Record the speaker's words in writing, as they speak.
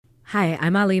Hi,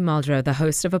 I'm Ali Muldrow, the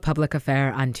host of A Public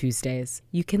Affair on Tuesdays.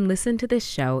 You can listen to this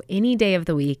show any day of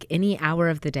the week, any hour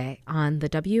of the day on the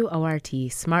WORT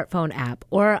smartphone app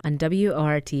or on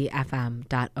WORTFM.org.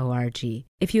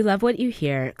 If you love what you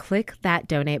hear, click that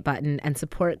donate button and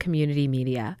support community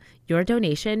media. Your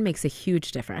donation makes a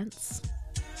huge difference.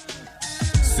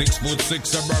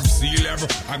 6'6" above sea level.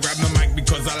 I grab the mic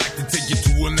because I like to take you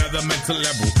to another mental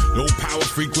level. Low power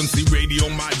frequency radio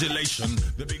modulation.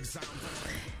 The big sound.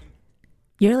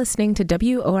 You're listening to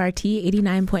WORT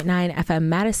 89.9 FM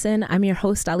Madison. I'm your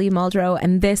host, Ali Muldrow,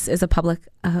 and this is A Public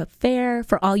Affair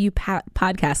for all you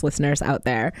podcast listeners out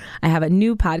there. I have a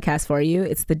new podcast for you.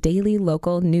 It's the daily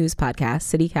local news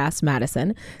podcast, CityCast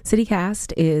Madison.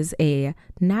 CityCast is a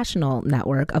national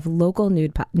network of local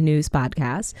news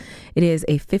podcasts. It is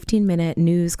a 15-minute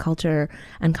news, culture,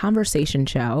 and conversation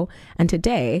show. And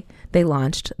today, they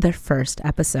launched their first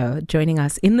episode, joining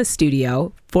us in the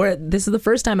studio. This is the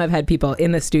first time I've had people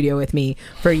in the studio with me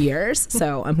for years.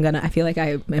 So I feel like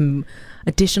I am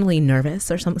additionally nervous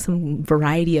or some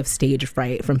variety of stage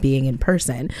fright from being in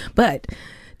person. But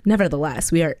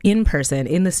nevertheless, we are in person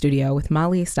in the studio with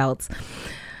Molly Stelz,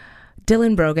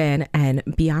 Dylan Brogan, and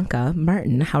Bianca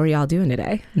Martin. How are y'all doing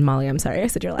today? And Molly, I'm sorry I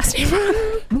said your last name wrong.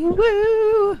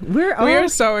 Woo! We are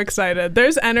so excited.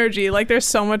 There's energy. There's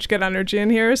so much good energy in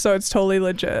here, so it's totally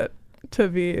legit to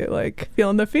be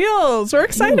feeling the feels. We're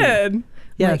excited. Ooh.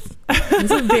 Yes. This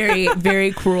is a very,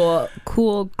 very cool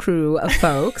crew of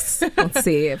folks. Let's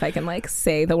see if I can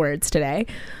say the words today.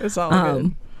 It's all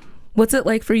good. What's it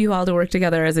like for you all to work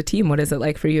together as a team? What is it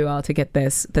like for you all to get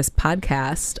this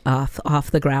podcast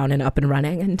off the ground and up and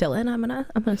running? And Dylan, I'm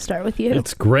gonna start with you.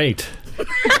 It's great.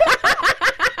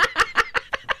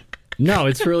 No,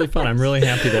 it's really fun. I'm really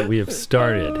happy that we have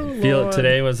started.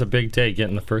 Today was a big day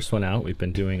getting the first one out. We've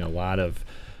been doing a lot of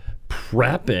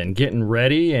prep and getting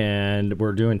ready, and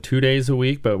we're doing 2 days a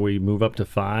week, but we move up to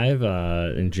 5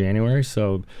 in January.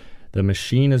 So the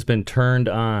machine has been turned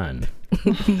on.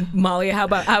 Molly, how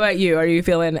about you? Are you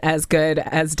feeling as good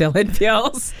as Dylan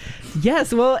feels?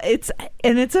 Yes, well, it's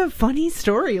a funny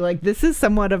story. This is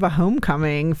somewhat of a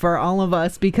homecoming for all of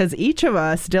us because each of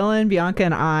us, Dylan, Bianca,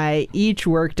 and I, each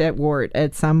worked at WORT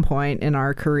at some point in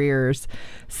our careers.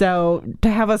 So to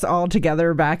have us all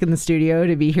together back in the studio,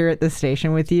 to be here at the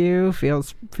station with you,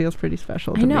 feels pretty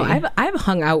special to me. I know. I've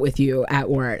hung out with you at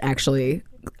WORT actually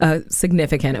a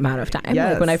significant amount of time.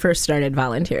 Yes. When I first started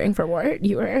volunteering for WORT,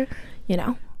 you were,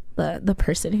 the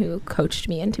person who coached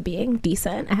me into being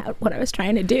decent at what I was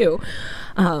trying to do.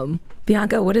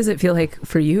 Bianca, what does it feel like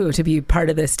for you to be part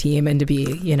of this team and to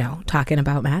be, talking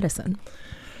about Madison?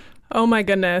 Oh my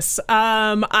goodness.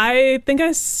 I think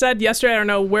I said yesterday, I don't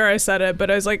know where I said it, but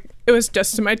I was it was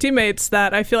just to my teammates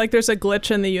that I feel like there's a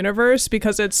glitch in the universe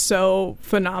because it's so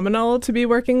phenomenal to be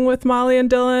working with Molly and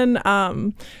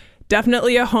Dylan.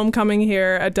 Definitely a homecoming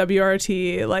here at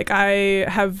WRT. I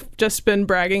have just been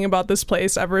bragging about this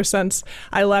place ever since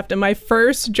I left. And my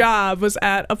first job was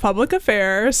at A Public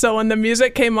Affair. So when the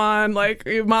music came on, Molly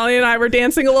and I were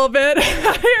dancing a little bit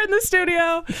here in the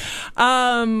studio.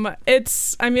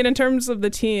 In terms of the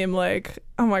team,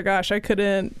 oh my gosh, I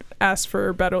couldn't ask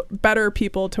for better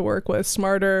people to work with,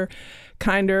 smarter,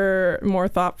 kinder, more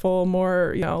thoughtful,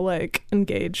 more,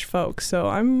 engaged folks.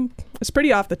 So it's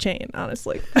pretty off the chain,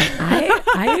 honestly.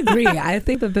 I agree. I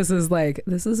think that this is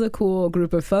a cool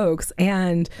group of folks.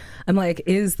 And I'm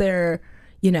is there,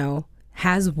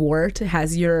 has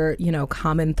your,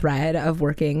 common thread of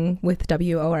working with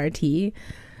WORT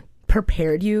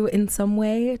prepared you in some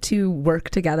way to work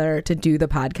together to do the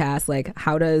podcast?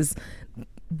 How does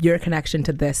your connection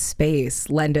to this space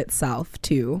lend itself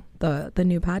to the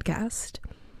new podcast?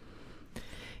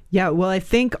 Yeah, well, I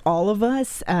think all of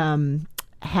us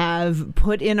have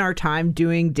put in our time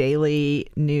doing daily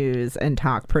news and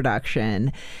talk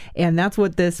production. And that's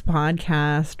what this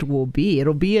podcast will be.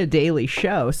 It'll be a daily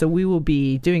show. So we will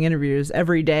be doing interviews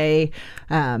every day,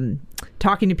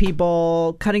 talking to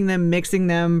people, cutting them, mixing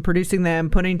them, producing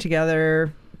them, putting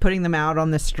them out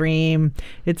on the stream.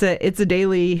 It's a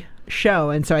daily show.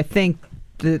 And so I think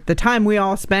the time we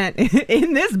all spent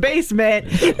in this basement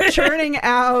churning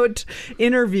out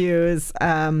interviews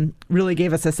really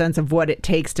gave us a sense of what it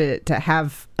takes to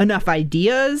have enough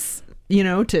ideas,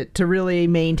 to really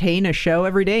maintain a show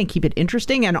every day and keep it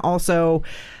interesting, and also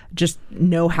just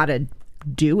know how to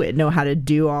do it, know how to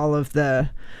do all of the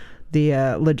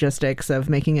logistics of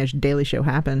making a daily show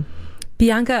happen.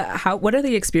 Bianca, what are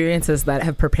the experiences that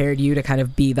have prepared you to kind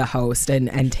of be the host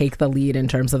and take the lead in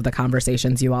terms of the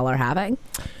conversations you all are having?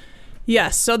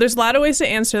 Yes. So there's a lot of ways to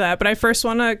answer that, but I first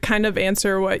want to kind of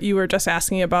answer what you were just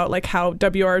asking about, like how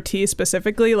WRT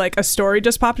specifically, like a story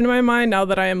just popped into my mind now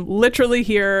that I am literally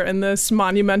here in this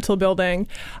monumental building.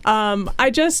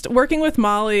 Working with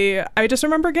Molly, I just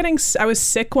remember I was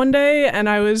sick one day and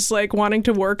I was like wanting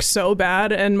to work so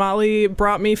bad, and Molly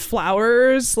brought me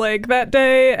flowers like that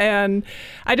day, and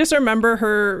I just remember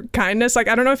her kindness. Like,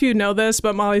 I don't know if you know this,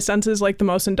 but Molly Sense is like the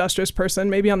most industrious person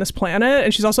maybe on this planet,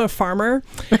 and she's also a farmer.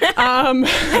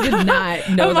 I did not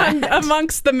know that.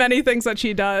 Amongst the many things that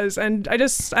she does. And I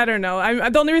don't know.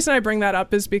 The only reason I bring that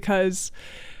up is because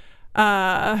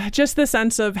just the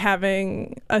sense of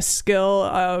having a skill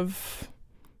of,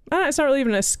 it's not really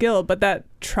even a skill, but that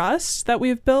trust that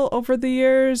we've built over the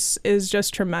years is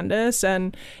just tremendous.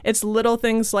 And it's little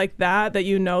things like that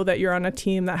you know that you're on a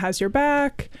team that has your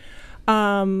back.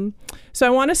 So I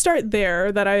want to start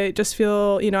there, that I just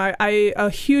feel, a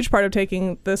huge part of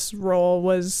taking this role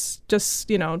was just,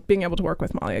 being able to work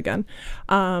with Molly again.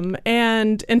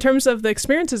 And in terms of the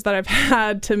experiences that I've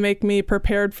had to make me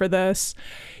prepared for this,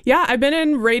 I've been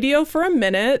in radio for a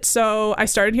minute. So I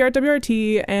started here at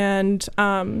WRT, and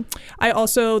I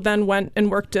also then went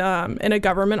and worked in a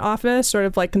government office, sort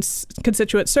of like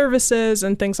constituent services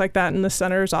and things like that in the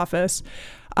senator's office.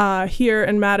 Here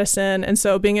in Madison. And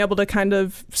so being able to kind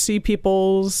of see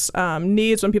people's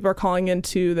needs when people are calling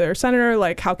into their senator,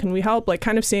 like how can we help, like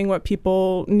kind of seeing what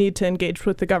people need to engage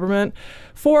with the government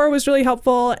for was really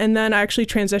helpful. And then I actually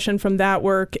transitioned from that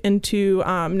work into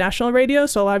national radio.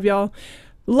 So a lot of y'all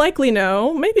likely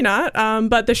know, maybe not,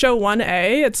 but the show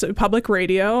 1A, it's public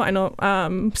radio. I know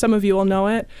some of you will know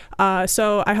it.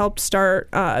 So I helped start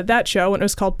that show when it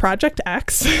was called Project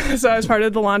X. So I was part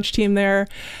of the launch team there.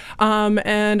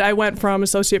 And I went from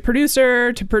associate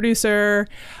producer to producer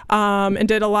and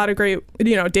did a lot of great,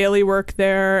 daily work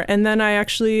there. And then I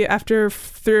actually, after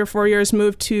 3 or 4 years,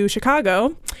 moved to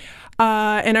Chicago.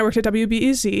 And I worked at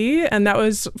WBEZ, and that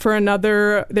was for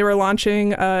they were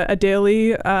launching a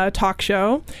daily talk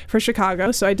show for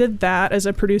Chicago. So I did that as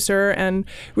a producer, and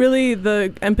really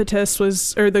the impetus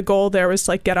the goal there was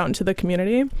like get out into the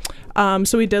community.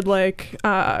 So we did like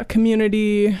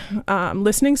community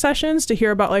listening sessions to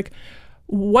hear about like,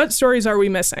 what stories are we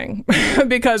missing?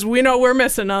 Because we know we're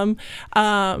missing them.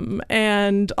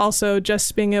 And also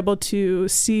just being able to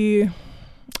see,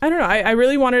 I don't know, I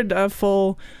really wanted a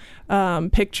full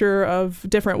picture of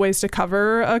different ways to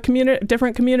cover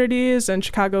different communities, and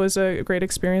Chicago is a great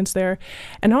experience there.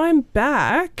 And now I'm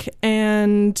back,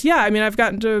 and I've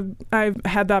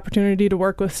had the opportunity to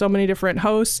work with so many different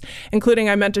hosts, including,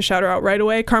 I meant to shout her out right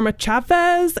away, Karma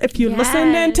Chavez. If you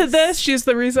listened into this, she's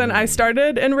the reason I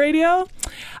started in radio.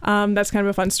 That's kind of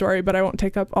a fun story, but I won't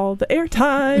take up all the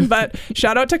airtime. But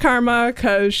shout out to Karma,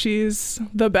 because she's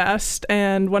the best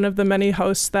and one of the many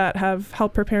hosts that have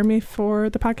helped prepare me for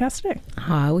the podcast today.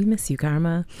 Oh, we miss you,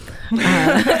 Karma.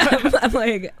 I'm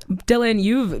like, Dylan,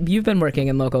 you've been working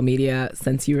in local media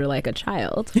since you were like a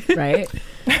child, right?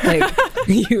 Like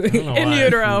you in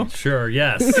utero. Sure,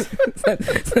 yes.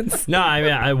 No,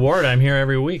 I'm here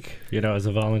every week, as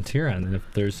a volunteer on the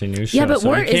Thursday news show. Yeah, but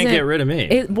so you can't get rid of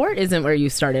me. Wart isn't where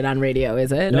you started on radio,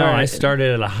 is it? No, I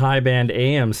started at a high band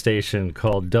AM station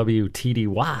called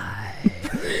WTDY.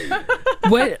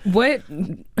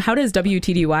 How does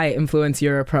WTDY influence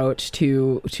your approach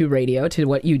to radio, to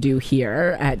what you do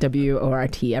here at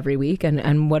WORT every week,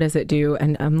 and what does it do?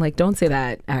 And I'm like, don't say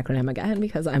that acronym again,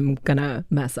 because I'm gonna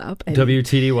mess up.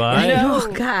 WTDY?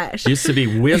 Oh gosh. Used to be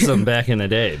WISM back in the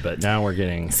day, but now we're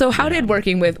getting... So how did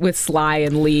working with Sly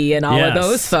and Lee and all of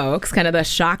those folks, kind of the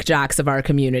shock jocks of our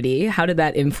community, how did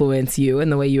that influence you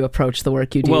and the way you approach the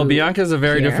work you do? Well, Bianca's a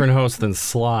very different host than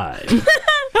Sly.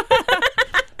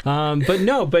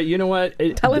 But you know what?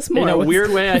 Tell us more. In a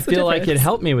weird way, I feel like it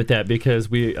helped me with that, because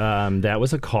we that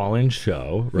was a call-in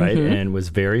show, right? Mm-hmm. And was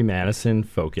very Madison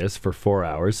focused for 4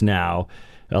 hours. Now,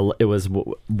 it was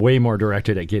way more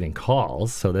directed at getting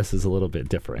calls, so this is a little bit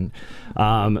different.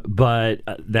 But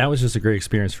that was just a great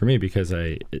experience for me, because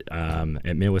at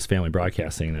Midwest Family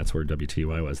Broadcasting, that's where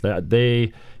WTY was.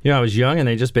 I was young, and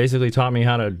they just basically taught me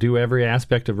how to do every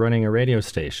aspect of running a radio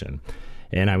station.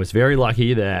 And I was very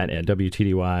lucky that at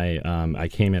WTDY, I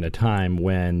came at a time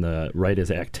when the Right As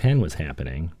Act 10 was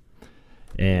happening.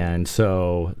 And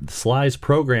so Sly's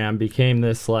program became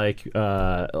this like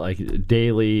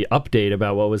daily update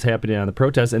about what was happening on the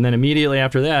protest. And then immediately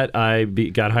after that, I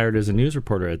got hired as a news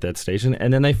reporter at that station.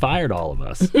 And then they fired all of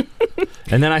us.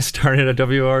 And then I started at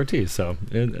WORT. So,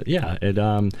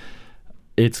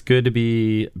 it's good to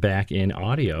be back in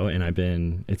audio. And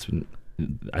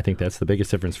I think that's the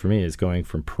biggest difference for me, is going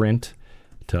from print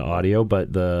to audio.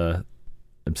 But the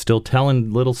I'm still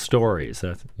telling little stories.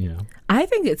 I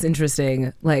think it's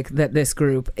interesting, like that this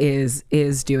group is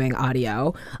doing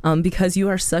audio, because you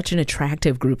are such an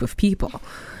attractive group of people,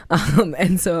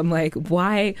 and so I'm like,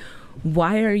 why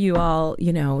are you all,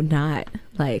 not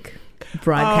like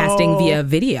broadcasting via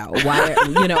video? Why,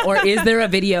 or is there a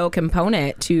video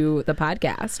component to the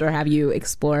podcast, or have you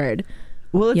explored?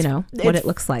 Well, what it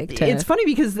looks like. It's funny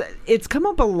because it's come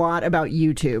up a lot about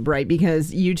YouTube, right?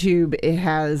 Because YouTube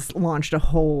has launched a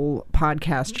whole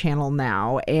podcast channel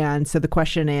now. And so the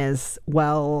question is,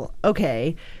 well,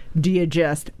 okay, do you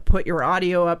just put your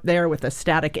audio up there with a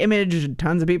static image?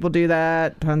 Tons of people do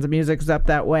that. Tons of music's up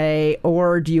that way.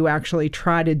 Or do you actually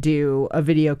try to do a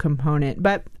video component?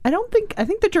 But I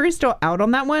think the jury's still out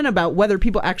on that one about whether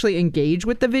people actually engage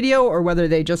with the video or whether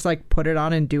they just like put it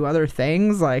on and do other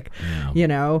things like,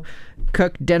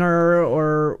 cook dinner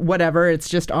or whatever. It's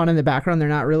just on in the background. They're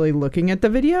not really looking at the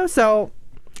video. So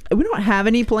we don't have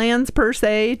any plans per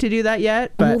se to do that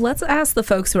yet. But let's ask the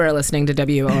folks who are listening to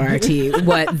WORT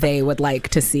what they would like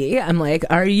to see. I'm like,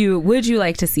 would you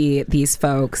like to see these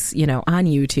folks, on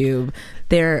YouTube,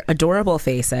 their adorable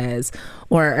faces,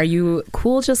 or are you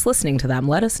cool just listening to them?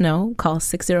 Let us know. Call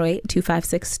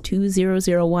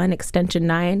 608-256-2001 extension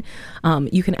 9.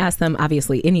 You can ask them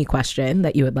obviously any question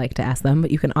that you would like to ask them,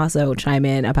 but you can also chime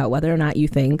in about whether or not you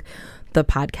think the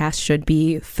podcast should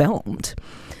be filmed.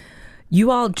 You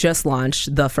all just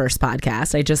launched the first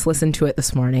podcast. I just listened to it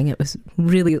this morning. It was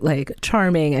really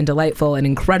charming and delightful and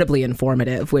incredibly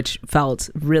informative, which felt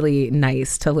really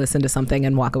nice to listen to something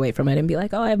and walk away from it and be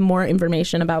like, oh, I have more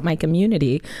information about my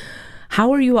community.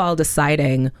 How are you all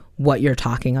deciding what you're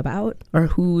talking about, or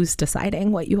who's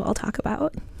deciding what you all talk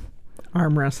about?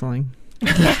 Arm wrestling. We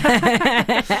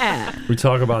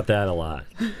talk about that a lot.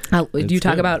 Do you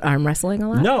talk about arm wrestling a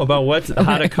lot? No, about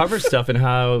how to cover stuff and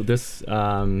how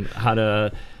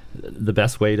the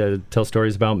best way to tell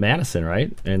stories about Madison,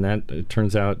 right? And that it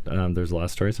turns out there's a lot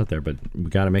of stories out there, but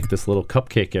we got to make this little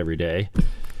cupcake every day,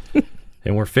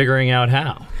 and we're figuring out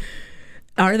how.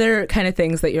 Are there kind of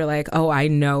things that you're like, oh, I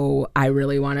know I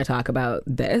really want to talk about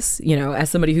this?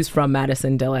 As somebody who's from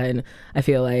Madison, Dylan, I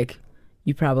feel like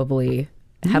you probably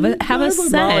have a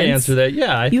sense. Molly answer that.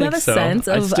 Yeah, I think have a so. sense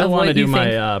of, I still of want to what do you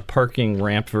my parking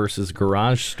ramp versus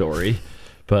garage story,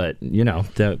 but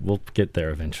we'll get there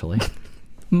eventually.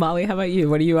 Molly, how about you?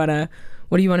 What do you want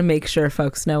to make sure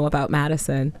folks know about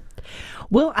Madison?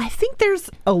 Well, I think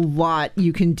there's a lot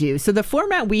you can do. So the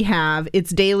format we have, it's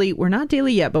daily. We're not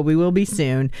daily yet, but we will be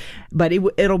soon. But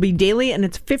it'll be daily, and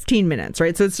it's 15 minutes,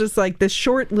 right? So it's just like this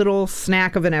short little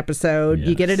snack of an episode. Yes.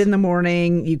 You get it in the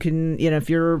morning. You can, if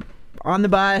you're on the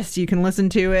bus, you can listen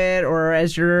to it, or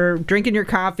as you're drinking your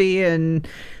coffee and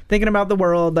thinking about the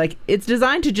world. Like, it's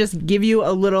designed to just give you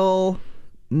a little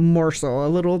morsel, a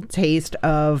little taste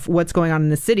of what's going on in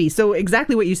the city. So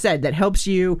exactly what you said, that helps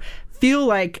you feel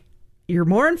like you're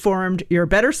more informed, you're a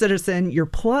better citizen, you're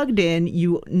plugged in,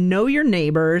 you know your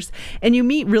neighbors, and you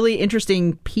meet really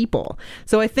interesting people.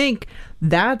 So I think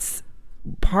that's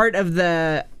part of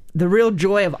the real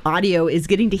joy of audio, is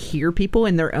getting to hear people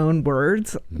in their own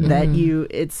words that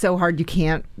it's so hard you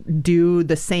can't do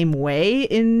the same way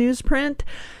in newsprint.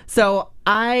 So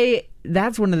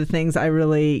that's one of the things I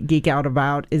really geek out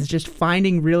about, is just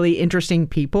finding really interesting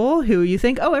people who you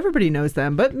think, oh, everybody knows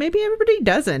them, but maybe everybody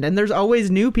doesn't. And there's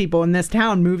always new people in this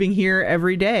town moving here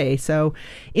every day. So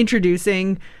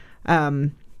introducing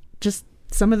just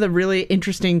some of the really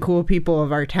interesting, cool people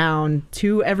of our town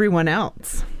to everyone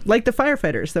else, like the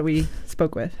firefighters that we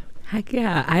spoke with. Heck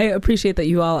yeah. I appreciate that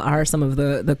you all are some of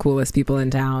the coolest people in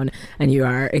town, and you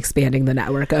are expanding the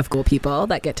network of cool people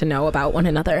that get to know about one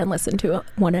another and listen to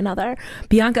one another.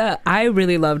 Bianca, I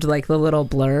really loved the little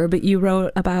blurb you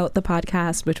wrote about the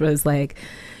podcast, which was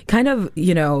kind of,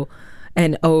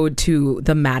 an ode to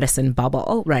the Madison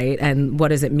bubble, right? And what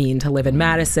does it mean to live in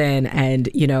Madison? And,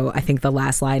 I think the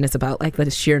last line is about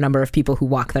the sheer number of people who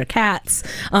walk their cats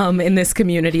in this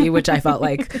community, which I felt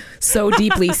so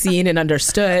deeply seen and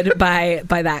understood by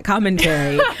that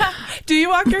commentary. Do you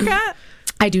walk your cat?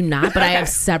 I do not, but I have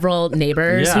several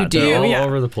neighbors who do. They're all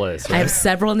over the place. Right? I have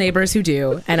several neighbors who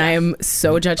do, and I am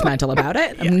so judgmental about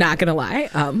it. I'm not going to lie.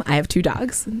 I have 2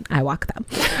 dogs. I walk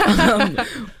them.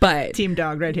 But team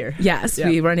dog right here. Yes,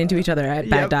 we run into each other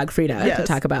at Bad Dog Frida to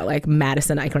talk about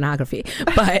Madison iconography.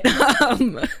 But,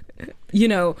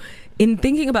 in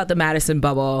thinking about the Madison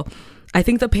bubble, I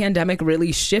think the pandemic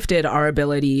really shifted our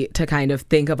ability to kind of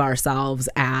think of ourselves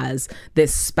as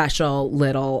this special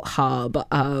little hub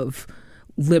of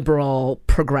liberal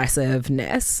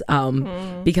progressiveness,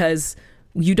 because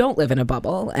you don't live in a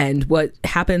bubble, and what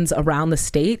happens around the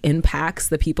state impacts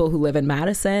the people who live in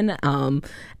Madison.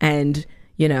 And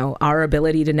our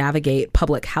ability to navigate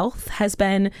public health has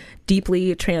been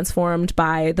deeply transformed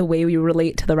by the way we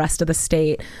relate to the rest of the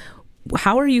state.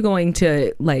 How are you going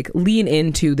to lean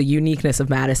into the uniqueness of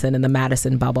Madison and the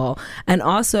Madison bubble, and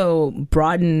also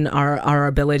broaden our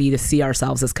ability to see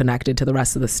ourselves as connected to the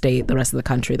rest of the state, the rest of the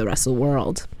country, the rest of the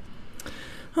world?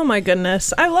 Oh my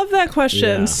goodness. I love that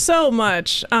question so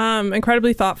much.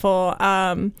 Incredibly thoughtful.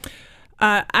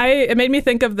 It made me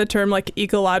think of the term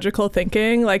ecological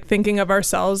thinking, thinking of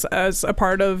ourselves as a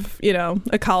part of,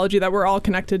 ecology, that we're all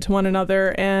connected to one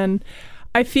another. And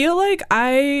I feel like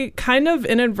I kind of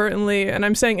inadvertently, and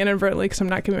I'm saying inadvertently because I'm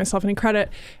not giving myself any credit,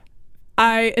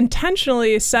 I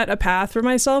intentionally set a path for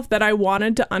myself that I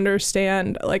wanted to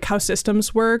understand how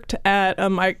systems worked at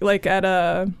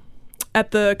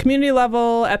at the community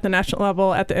level, at the national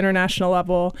level, at the international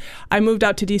level. I moved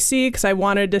out to DC because I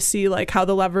wanted to see how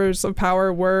the levers of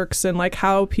power works and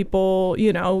how people,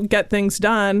 get things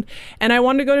done. And I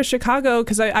wanted to go to Chicago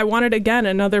because I wanted, again,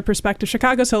 another perspective.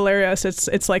 Chicago's hilarious.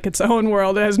 It's like its own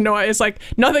world. It's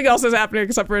nothing else is happening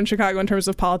except for in Chicago in terms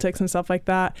of politics and stuff like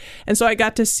that. And so I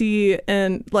got to see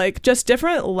in just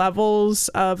different levels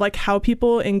of how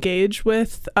people engage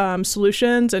with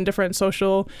solutions and different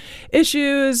social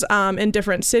issues in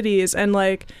different cities. And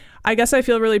I guess I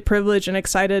feel really privileged and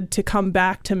excited to come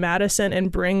back to Madison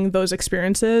and bring those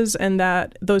experiences and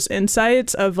those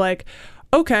insights of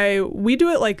okay, we do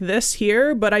it like this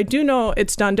here, but I do know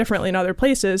it's done differently in other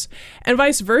places, and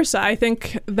vice versa. I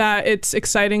think that it's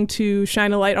exciting to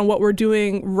shine a light on what we're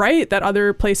doing right that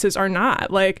other places are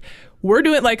not. We're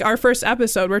doing our first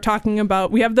episode, we're talking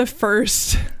about, we have the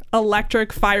first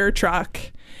electric fire truck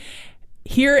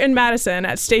here in Madison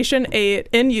at Station 8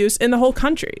 in use in the whole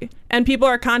country. And people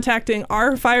are contacting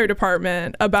our fire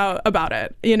department about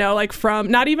it,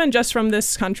 from not even just from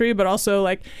this country, but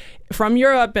also from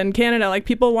Europe and Canada.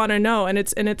 People want to know, and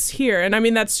it's here. And I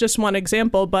mean, that's just one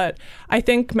example, but I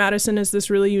think Madison is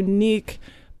this really unique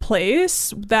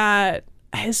place that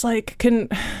is can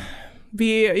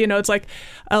be, it's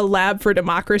a lab for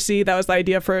democracy. That was the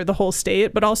idea for the whole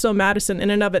state, but also Madison in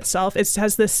and of itself, it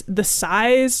has the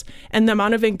size and the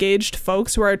amount of engaged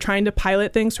folks who are trying to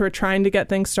pilot things, who are trying to get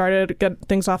things started, get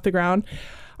things off the ground,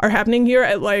 are happening here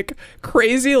at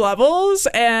crazy levels.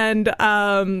 And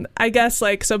I guess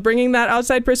so bringing that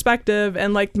outside perspective,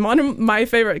 and one of my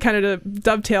favorite, kind of to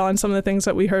dovetail on some of the things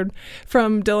that we heard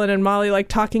from Dylan and Molly,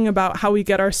 talking about how we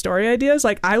get our story ideas.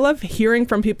 I love hearing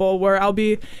from people where I'll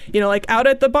be, out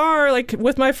at the bar,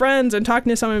 with my friends and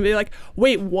talking to someone and be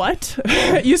wait, what?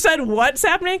 You said what's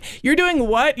happening? You're doing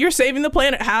what? You're saving the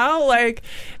planet? How?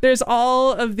 There's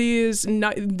all of these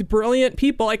brilliant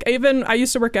people. I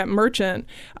used to work at Merchant,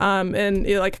 and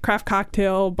a craft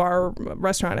cocktail bar,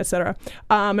 restaurant, etc.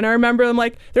 And I remember them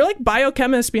they're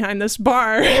biochemists behind this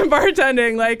bar,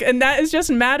 bartending, and that is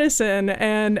just Madison.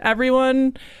 And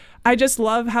everyone, I just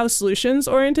love how solutions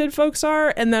oriented folks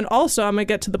are. And then also, I'm gonna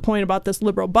get to the point about this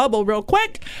liberal bubble real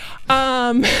quick.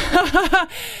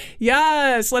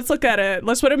 Yes, let's look at it.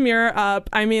 Let's put a mirror up.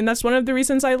 I mean, that's one of the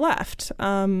reasons I left.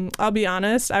 I'll be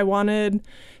honest, I wanted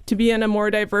to be in a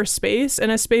more diverse space, in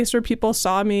a space where people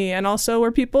saw me and also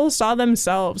where people saw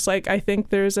themselves. I think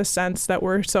there's a sense that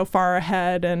we're so far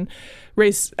ahead, and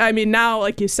now,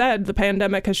 like you said, the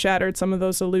pandemic has shattered some of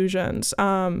those illusions.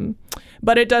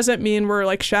 But it doesn't mean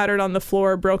we're shattered on the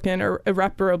floor, broken or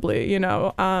irreparably,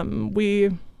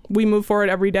 we move forward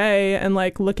every day, and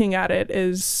looking at it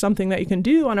is something that you can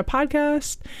do on a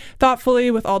podcast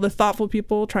thoughtfully with all the thoughtful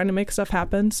people trying to make stuff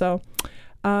happen. So,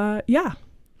 yeah.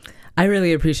 I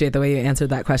really appreciate the way you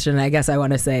answered that question. And I guess I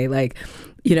want to say,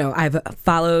 I've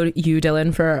followed you,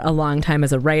 Dylan, for a long time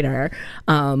as a writer.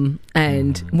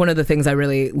 And one of the things I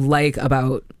really like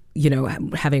about,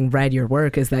 having read your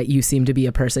work is that you seem to be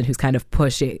a person who's kind of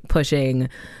pushing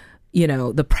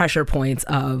the pressure points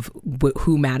of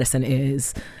who Madison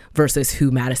is versus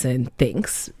who Madison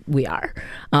thinks we are.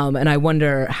 And I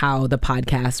wonder how the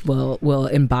podcast will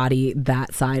embody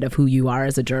that side of who you are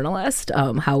as a journalist.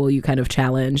 How will you kind of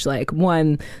challenge,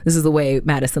 one, this is the way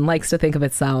Madison likes to think of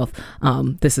itself.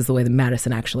 This is the way that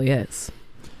Madison actually is.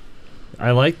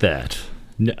 I like that.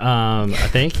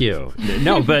 Thank you.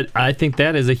 No, but I think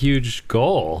that is a huge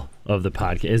goal of the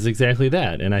podcast, is exactly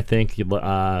that. And I think,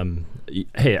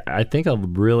 I think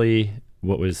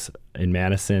what was in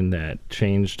Madison that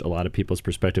changed a lot of people's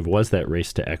perspective was that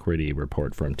Race to Equity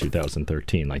report from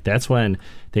 2013. That's when I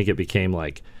think it became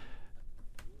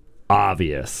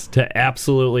obvious to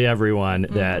absolutely everyone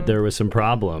that there was some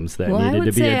problems that needed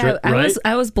to be addressed. Right?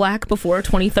 I was Black before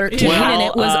 2013, and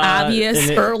it was obvious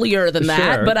earlier than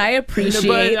that. Sure. But I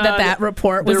appreciate that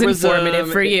report was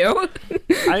informative for you.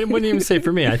 I wouldn't even say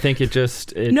for me. I think it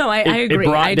just I agree. It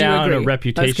brought I do down agree. a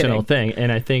reputational thing,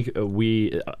 and I think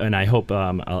and I hope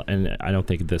and I don't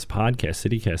think this podcast,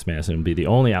 CityCast Madison, would be the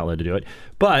only outlet to do it.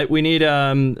 But we need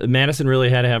Madison really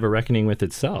had to have a reckoning with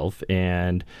itself,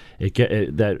 and if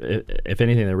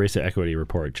anything, the Race to Equity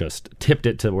report just tipped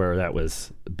it to where that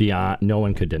was beyond. No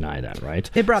one could deny that, right?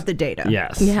 It brought the data.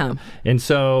 Yes. Yeah. And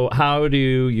so, how do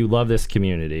you love this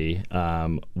community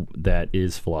that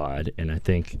is flawed? And I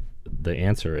think the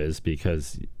answer is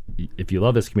because if you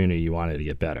love this community, you want it to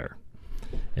get better.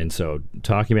 And so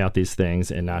talking about these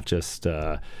things and not just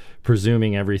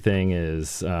presuming everything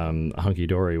is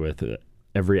hunky-dory with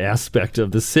every aspect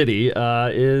of the city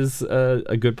is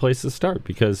a good place to start,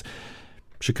 because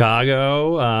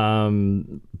Chicago,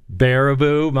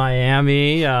 Baraboo,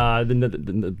 Miami,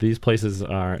 these places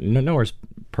are nowhere's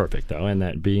perfect, though, and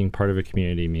that being part of a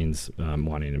community means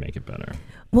wanting to make it better.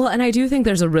 Well, and I do think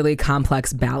there's a really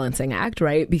complex balancing act,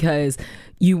 right? Because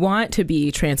you want to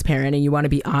be transparent and you want to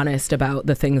be honest about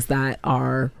the things that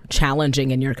are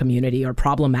challenging in your community or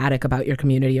problematic about your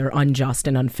community or unjust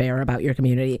and unfair about your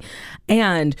community.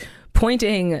 And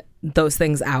pointing those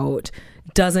things out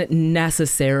doesn't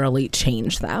necessarily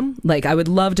change them. Like, I would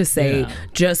love to say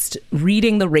just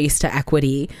reading the Race to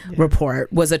Equity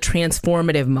report was a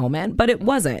transformative moment, but it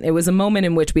wasn't. It was a moment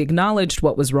in which we acknowledged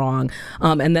what was wrong.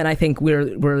 And then I think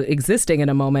we're existing in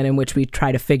a moment in which we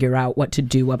try to figure out what to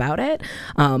do about it.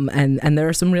 And there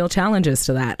are some real challenges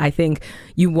to that. I think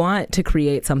you want to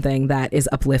create something that is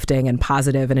uplifting and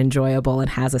positive and enjoyable and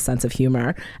has a sense of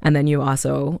humor. And then you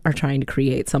also are trying to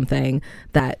create something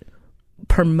that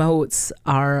promotes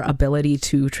our ability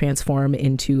to transform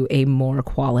into a more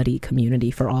quality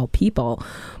community for all people.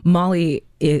 Molly,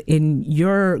 in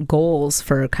your goals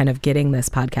for kind of getting this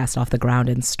podcast off the ground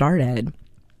and started,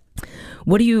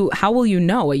 how will you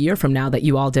know a year from now that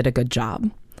you all did a good job?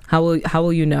 How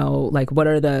will you know, like, what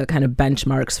are the kind of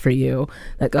benchmarks for you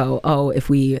that go, oh, if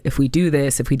we do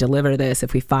this, if we deliver this,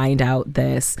 if we find out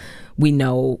this, we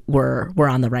know we're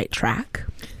on the right track?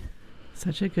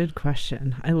 Such a good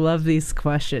question. I love these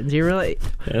questions. You really...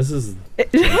 This is...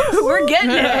 We're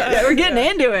getting it. We're getting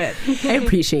into it. I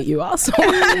appreciate you all so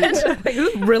much.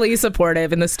 Really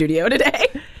supportive in the studio today.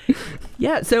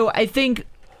 Yeah, so I think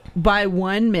by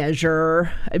one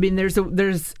measure, I mean, there's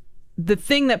the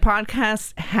thing that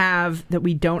podcasts have that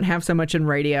we don't have so much in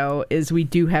radio is we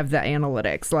do have the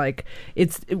analytics. Like,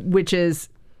 it's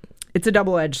a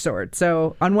double-edged sword.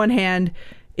 So on one hand,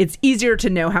 it's easier to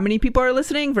know how many people are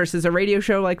listening versus a radio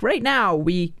show. Like right now,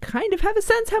 we kind of have a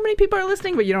sense how many people are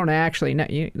listening, but you don't actually know.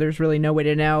 There's really no way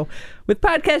to know. With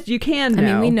podcasts, you can know. I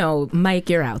mean, we know, Mike,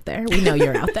 you're out there. We know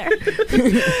you're out there.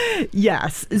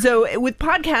 Yes. So with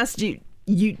podcasts,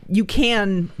 you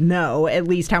can know at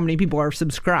least how many people are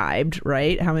subscribed,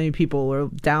 right? How many people will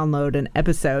download an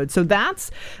episode. So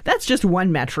that's just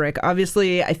one metric.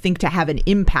 Obviously, I think to have an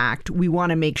impact, we want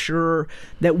to make sure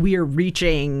that we are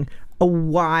reaching a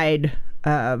wide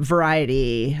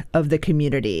variety of the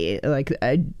community. Like,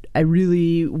 I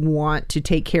really want to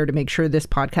take care to make sure this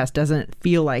podcast doesn't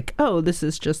feel like, oh, this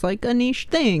is just like a niche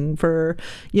thing for,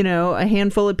 a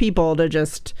handful of people to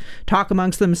just talk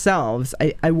amongst themselves.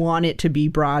 I want it to be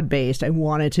broad-based. I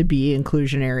want it to be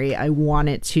inclusionary. I want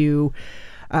it to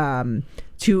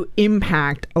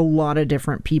impact a lot of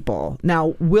different people.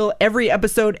 Now, will every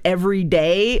episode every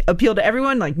day appeal to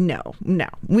everyone? Like, no,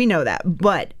 we know that.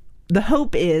 But the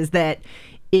hope is that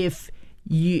if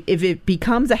it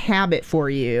becomes a habit for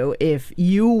you, if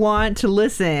you want to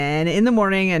listen in the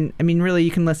morning, and I mean, really,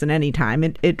 you can listen anytime.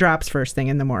 It drops first thing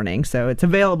in the morning, so it's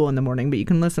available in the morning, but you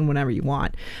can listen whenever you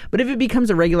want. But if it becomes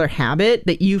a regular habit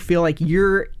that you feel like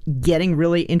you're getting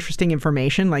really interesting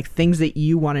information, like things that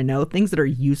you want to know, things that are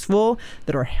useful,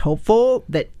 that are helpful,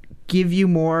 that give you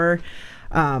more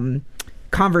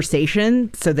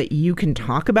conversation so that you can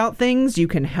talk about things, you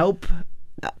can help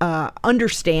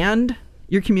understand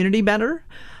your community better,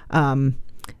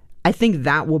 I think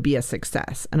that will be a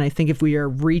success. And I think if we are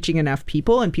reaching enough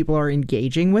people and people are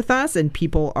engaging with us and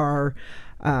people are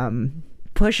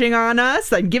pushing on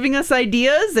us and giving us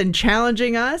ideas and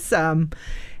challenging us,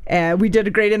 we did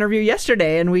a great interview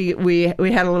yesterday and we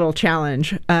had a little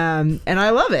challenge, and I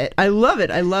love it. I love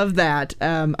that.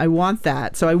 I want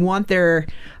that. So I want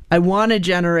to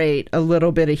generate a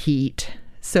little bit of heat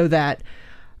so that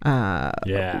things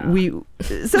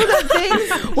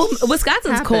well,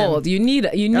 Wisconsin's happen. Cold. You need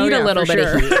a little bit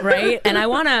sure. of heat, right? And I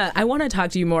wanna talk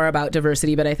to you more about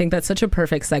diversity, but I think that's such a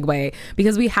perfect segue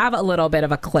because we have a little bit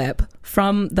of a clip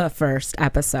from the first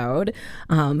episode,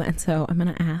 and so I'm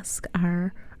gonna ask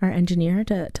our engineer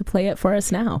to play it for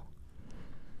us now.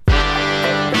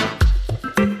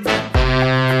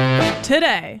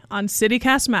 Today on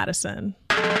CityCast Madison.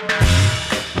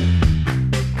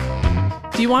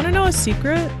 Do you want to know a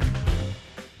secret?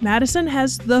 Madison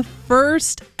has the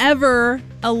first ever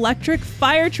electric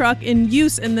fire truck in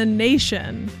use in the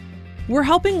nation. We're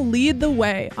helping lead the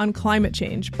way on climate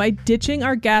change by ditching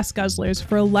our gas guzzlers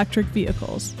for electric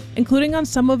vehicles, including on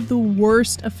some of the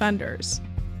worst offenders.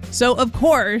 So, of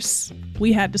course,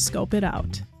 we had to scope it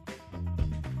out.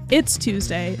 It's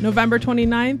Tuesday, November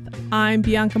 29th. I'm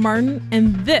Bianca Martin,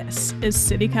 and this is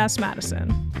CityCast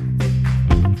Madison.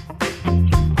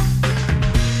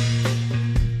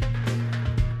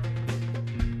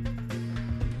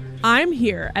 I'm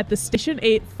here at the Station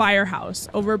 8 Firehouse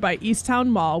over by Easttown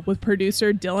Mall with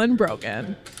producer Dylan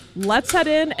Brogan. Let's head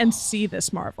in and see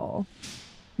this marvel.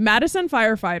 Madison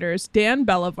firefighters Dan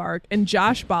Bellevark and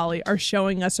Josh Bali are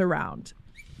showing us around.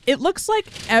 It looks like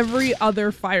every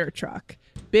other fire truck,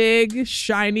 big,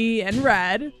 shiny, and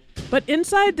red, but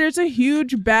inside there's a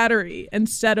huge battery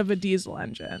instead of a diesel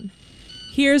engine.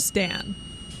 Here's Dan.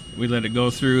 We let it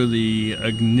go through the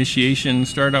initiation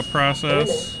startup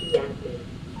process.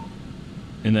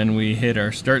 And then we hit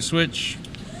our start switch,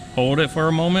 hold it for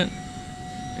a moment,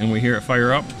 and we hear it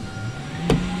fire up.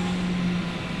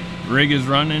 Rig is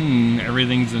running and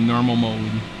everything's in normal mode.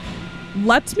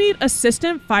 Let's meet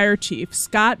Assistant Fire Chief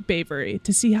Scott Bavery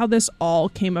to see how this all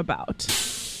came about.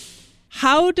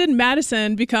 How did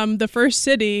Madison become the first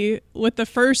city with the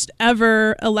first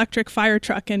ever electric fire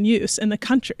truck in use in the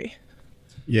country?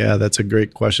 Yeah, that's a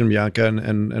great question, Bianca.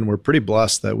 And we're pretty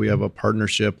blessed that we have a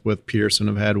partnership with Pierce and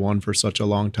have had one for such a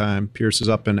long time. Pierce is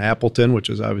up in Appleton, which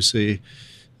is obviously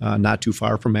not too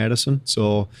far from Madison.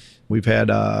 So we've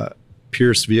had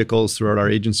Pierce vehicles throughout our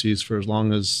agencies for as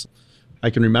long as I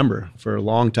can remember, for a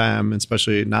long time.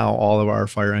 Especially now, all of our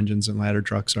fire engines and ladder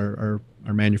trucks are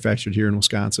manufactured here in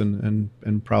Wisconsin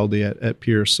and proudly at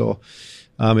Pierce. So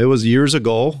it was years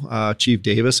ago. Chief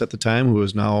Davis at the time, who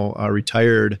is now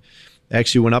retired,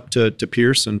 actually went up to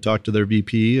Pierce and talked to their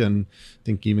VP, and I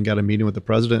think even got a meeting with the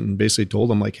president and basically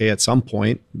told them, like, hey, at some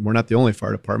point, we're not the only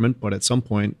fire department, but at some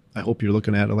point, I hope you're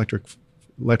looking at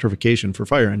electrification for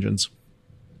fire engines.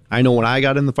 I know when I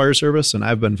got in the fire service, and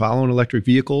I've been following electric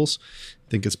vehicles,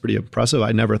 I think it's pretty impressive.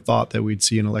 I never thought that we'd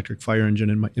see an electric fire engine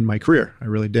in my career. I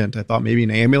really didn't. I thought maybe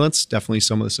an ambulance, definitely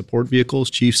some of the support vehicles,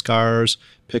 chief's cars,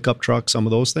 pickup trucks, some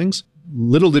of those things.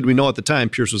 Little did we know at the time,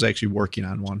 Pierce was actually working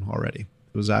on one already.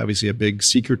 It was obviously a big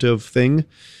secretive thing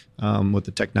with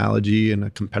the technology and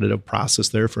a competitive process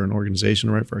there for an organization,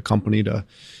 right, for a company to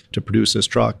produce this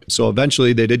truck. So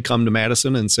eventually they did come to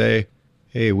Madison and say,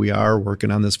 hey, we are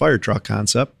working on this fire truck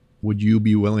concept. Would you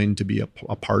be willing to be a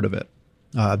part of it?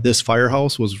 This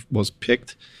firehouse was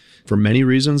picked for many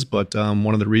reasons, but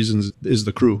one of the reasons is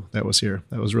the crew that was here.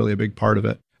 That was really a big part of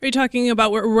it. Are you talking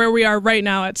about where we are right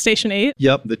now at Station 8?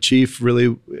 Yep. The chief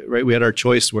really, right, we had our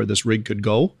choice where this rig could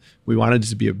go. We wanted it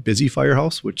to be a busy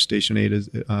firehouse, which Station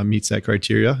 8 meets that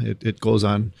criteria. It goes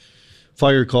on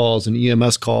fire calls and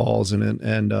EMS calls, and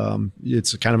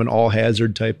it's kind of an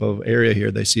all-hazard type of area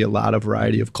here. They see a lot of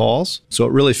variety of calls. So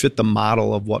it really fit the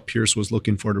model of what Pierce was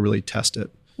looking for to really test it.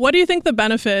 What do you think the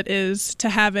benefit is to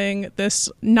having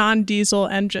this non-diesel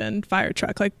engine fire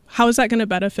truck? Like, how is that going to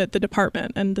benefit the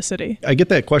department and the city? I get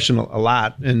that question a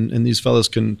lot, and these fellows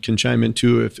can chime in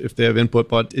too if they have input,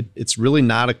 but it's really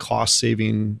not a cost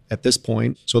saving at this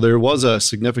point. So there was a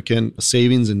significant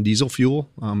savings in diesel fuel.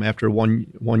 After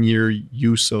one year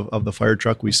use of the fire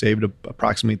truck, we saved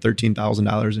approximately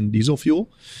 $13,000 in diesel fuel.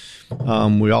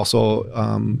 We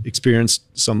also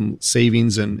experienced some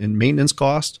savings in maintenance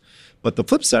cost. But the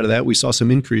flip side of that, we saw some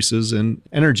increases in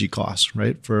energy costs,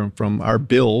 right, from our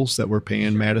bills that we're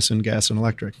paying Madison Gas and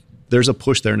Electric. There's a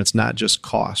push there, and it's not just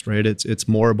cost, right? It's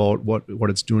more about what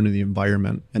it's doing to the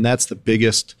environment. And that's the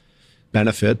biggest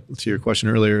benefit, to your question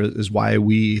earlier, is why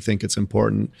we think it's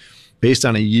important. Based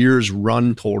on a year's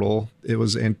run total, it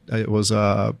was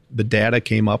the data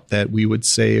came up that we would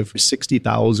save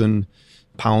 60,000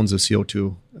 pounds of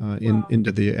CO2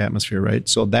 into the atmosphere, right?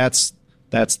 So that's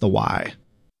the why.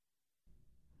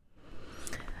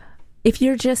 If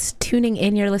you're just tuning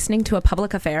in, you're listening to A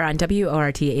Public Affair on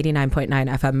WORT 89.9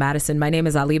 FM Madison. My name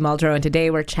is Ali Muldrow, and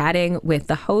today we're chatting with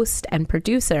the host and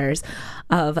producers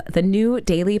of the new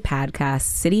daily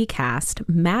podcast, CityCast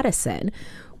Madison.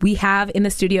 We have in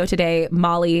the studio today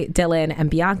Molly, Dylan,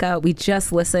 and Bianca. We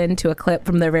just listened to a clip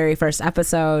from their very first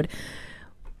episode.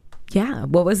 Yeah,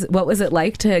 what was it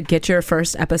like to get your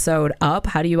first episode up?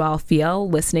 How do you all feel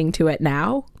listening to it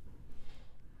now?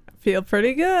 Feel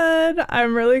pretty good.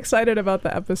 I'm really excited about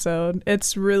the episode.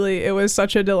 It was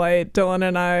such a delight. Dylan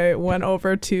and I went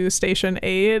over to Station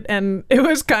 8 and it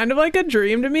was kind of like a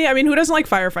dream to me. I mean, who doesn't like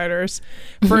firefighters,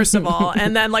 first of all?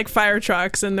 And then like fire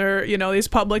trucks and they're, these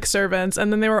public servants.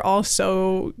 And then they were all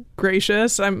so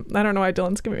gracious. I don't know why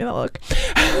Dylan's giving me that look.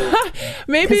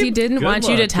 Maybe because he didn't want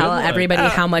you to tell everybody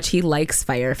how much he likes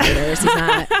firefighters. He's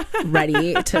not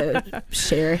ready to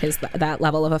share that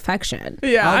level of affection.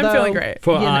 Yeah, I'm feeling great.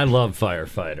 I love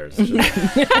firefighters.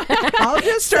 I'll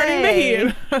just Starting say the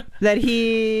heat. that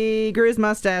he grew his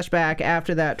mustache back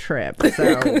after that trip.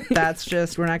 So that's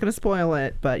just, we're not going to spoil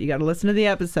it, but you got to listen to the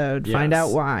episode, find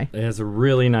out why. It has a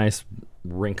really nice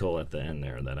wrinkle at the end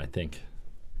there that I think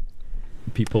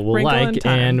people will like,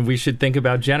 and we should think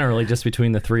about generally just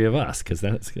between the three of us, because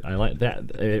I like that.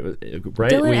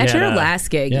 Right? Dylan, at your last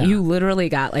gig, you literally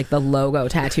got like the logo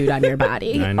tattooed on your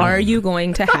body. Are you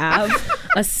going to have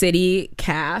a city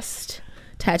cast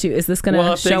tattoo? Is this going to show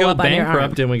up on your arm? Well, if they go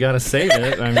bankrupt and we got to save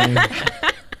it, I mean.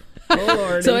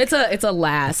 Oh, so it's a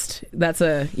last. That's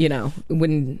a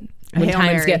when Hail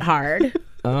times Mary. get hard,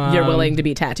 you're willing to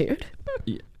be tattooed.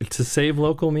 To save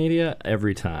local media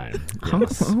every time.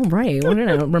 Yes. Oh, right. We're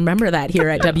going to remember that here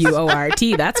at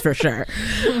WORT, that's for sure.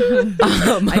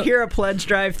 I hear a pledge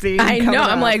drive theme. I know. coming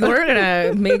I'm up. like, we're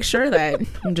going to make sure that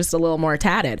I'm just a little more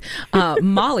tatted.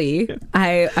 Molly,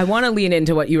 I want to lean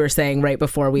into what you were saying right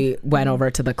before we went over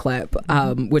to the clip,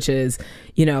 which is,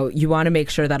 you want to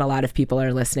make sure that a lot of people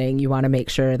are listening. You want to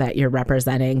make sure that you're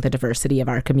representing the diversity of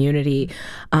our community.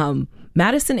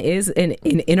 Madison is an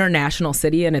international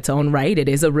city in its own right. It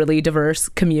is a really diverse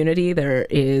community. There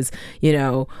is,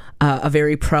 a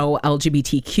very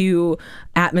pro-LGBTQ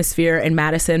atmosphere in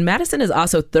Madison. Madison is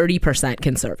also 30%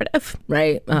 conservative,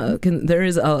 right? There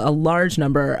is a large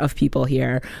number of people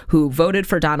here who voted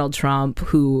for Donald Trump,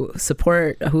 who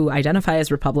identify as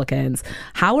Republicans.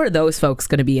 How are those folks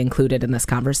going to be included in this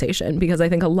conversation? Because I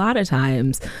think a lot of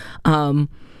times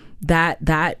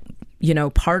that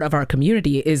part of our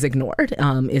community is ignored,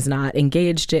 is not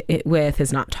engaged with,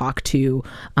 is not talked to,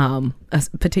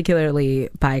 particularly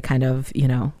by kind of,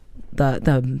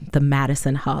 the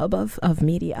Madison hub of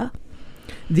media.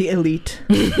 The elite.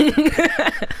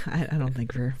 I don't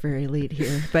think we're very elite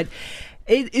here, but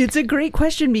it's a great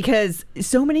question because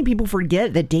so many people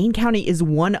forget that Dane County is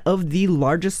one of the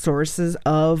largest sources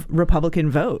of Republican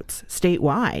votes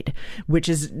statewide, which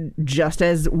is just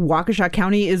as Waukesha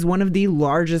County is one of the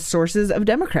largest sources of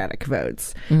Democratic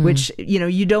votes, which,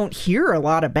 you don't hear a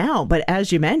lot about. But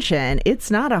as you mentioned,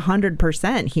 it's not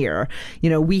 100% here.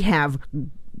 We have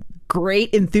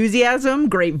great enthusiasm,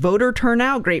 great voter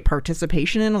turnout, great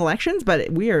participation in elections, but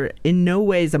we are in no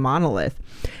ways a monolith.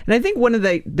 And I think one of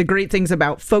the great things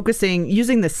about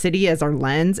using the city as our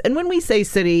lens, and when we say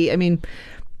city, I mean,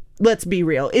 let's be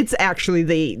real, it's actually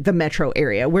the metro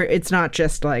area where it's not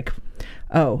just like,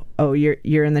 oh,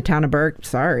 you're in the town of Burke.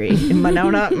 Sorry, in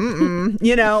Monona. We're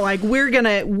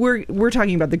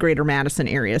talking about the greater Madison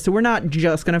area. So we're not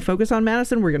just going to focus on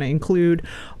Madison. We're going to include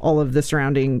all of the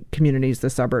surrounding communities, the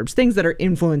suburbs, things that are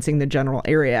influencing the general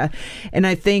area. And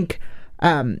I think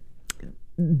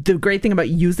the great thing about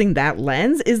using that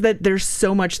lens is that there's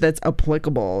so much that's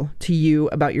applicable to you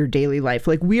about your daily life.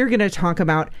 Like, we are going to talk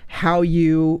about how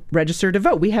you register to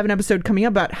vote. We have an episode coming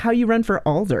up about how you run for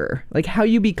alder, like how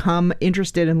you become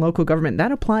interested in local government.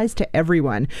 That applies to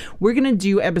everyone. We're going to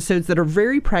do episodes that are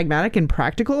very pragmatic and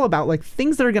practical about like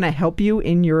things that are going to help you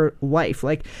in your life.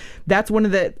 Like, that's one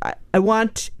of I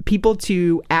want people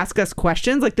to ask us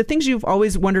questions, like the things you've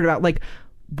always wondered about, like,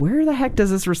 where the heck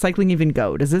does this recycling even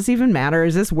go? Does this even matter?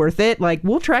 Is this worth it? Like,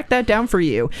 we'll track that down for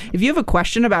you. If you have a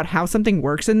question about how something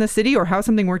works in the city or how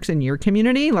something works in your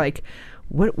community, like,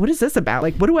 what is this about?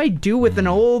 Like, what do I do with an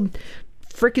old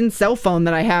freaking cell phone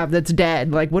that I have that's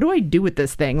dead? Like, what do I do with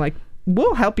this thing? Like,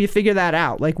 we'll help you figure that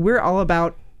out. Like, we're all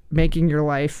about making your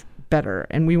life better,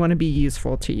 and we want to be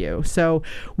useful to you. So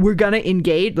we're going to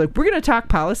engage, like, we're going to talk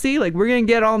policy, like, we're going to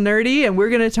get all nerdy, and we're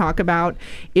going to talk about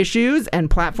issues and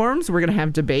platforms. We're going to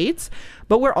have debates,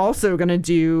 but we're also going to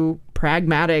do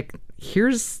pragmatic,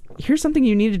 here's something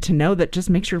you needed to know that just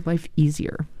makes your life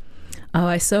easier. Oh,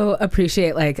 I so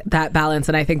appreciate like that balance.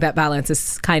 And I think that balance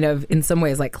is kind of in some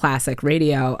ways like classic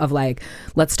radio of like,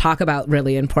 let's talk about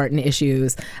really important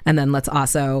issues. And then let's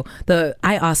also,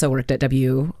 I also worked at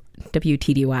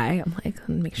WTDY. I'm like,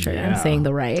 make sure I'm saying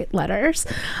the right letters.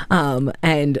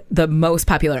 And the most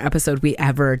popular episode we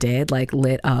ever did, like,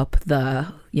 lit up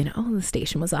the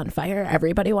station was on fire.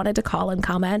 Everybody wanted to call and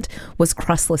comment, was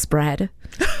crustless bread.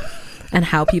 and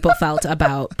how people felt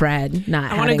about bread not I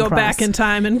having want to go crust. back in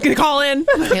time and call in.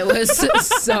 It was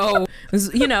so,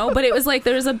 but it was like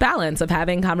there was a balance of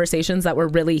having conversations that were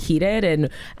really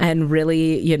heated and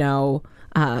really,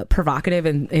 provocative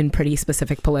in pretty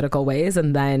specific political ways,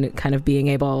 and then kind of being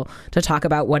able to talk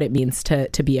about what it means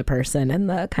to be a person and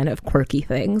the kind of quirky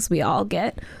things we all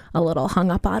get a little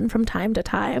hung up on from time to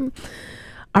time.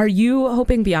 Are you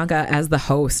hoping, Bianca, as the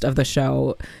host of the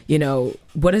show,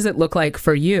 what does it look like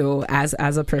for you as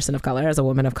a person of color, as a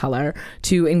woman of color,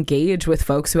 to engage with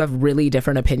folks who have really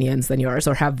different opinions than yours,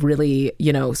 or have really,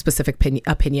 specific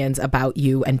opinions about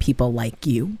you and people like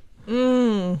you?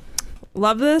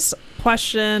 Love this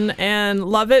question, and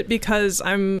love it because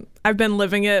I've been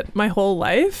living it my whole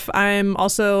life. I'm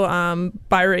also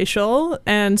biracial,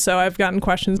 and so I've gotten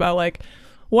questions about like,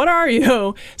 what are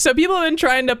you? So people have been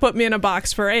trying to put me in a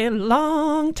box for a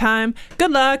long time.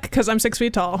 Good luck, because I'm 6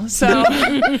 feet tall. So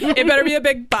it better be a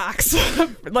big box.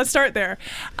 Let's start there.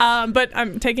 But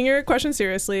I'm taking your question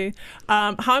seriously.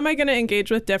 How am I going to engage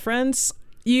with difference?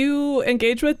 You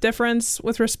engage with difference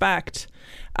with respect.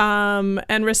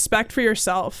 And respect for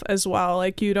yourself as well.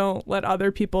 Like, you don't let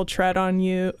other people tread on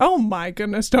you. Oh my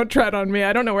goodness, don't tread on me.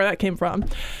 I don't know where that came from.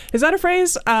 Is that a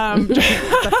phrase? It's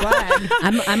a flag.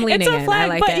 I'm leaning in. It's a flag, I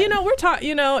like but it. we're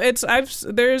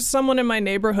talking. There's someone in my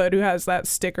neighborhood who has that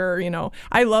sticker.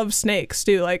 I love snakes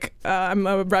too. Like, I'm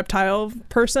a reptile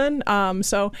person,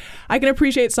 so I can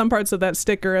appreciate some parts of that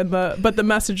sticker, but the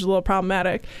message is a little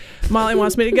problematic. Molly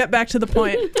wants me to get back to the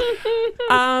point.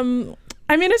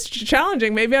 It's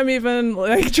challenging. Maybe I'm even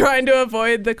like trying to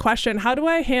avoid the question, how do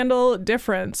I handle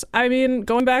difference?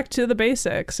 Going back to the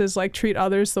basics is like treat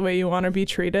others the way you want to be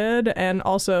treated. And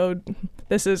also,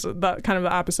 this is the kind of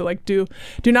the opposite, like do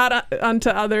not unto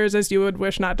others as you would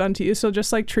wish not done to you. So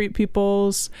just like treat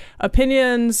people's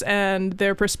opinions and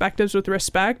their perspectives with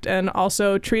respect. And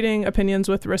also treating opinions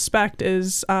with respect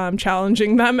is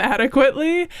challenging them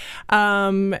adequately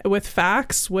with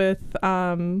facts, with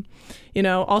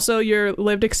also your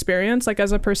lived experience. Like,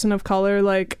 as a person of color,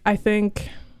 like, I think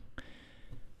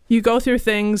you go through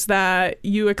things that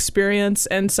you experience,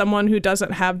 and someone who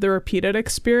doesn't have the repeated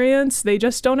experience, they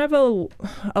just don't have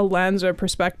a lens or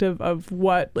perspective of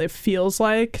what it feels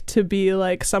like to be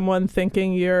like someone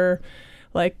thinking you're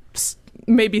like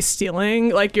maybe stealing,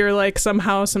 like you're like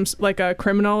somehow like a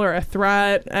criminal or a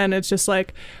threat. And it's just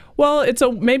like, well,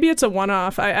 maybe it's a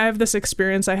one-off. I have this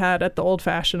experience I had at the Old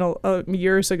Fashioned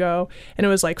years ago, and it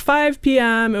was like 5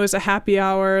 p.m. It was a happy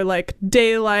hour, like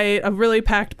daylight, a really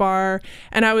packed bar,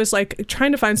 and I was like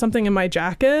trying to find something in my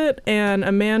jacket, and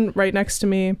a man right next to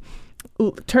me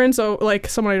turns over, like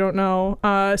someone I don't know,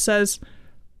 says,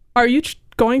 "Are you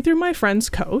going through my friend's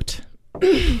coat?"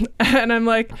 And I'm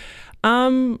like,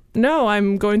 no,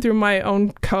 I'm going through my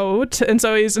own coat. And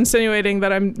so he's insinuating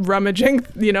that I'm rummaging,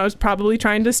 probably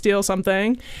trying to steal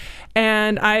something.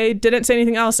 And I didn't say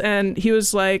anything else. And he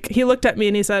was like, he looked at me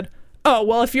and he said, "Oh,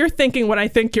 well, if you're thinking what I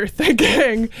think you're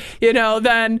thinking,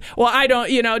 then, well, I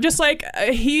don't, just like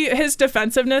his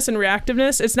defensiveness and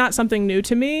reactiveness, it's not something new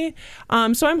to me.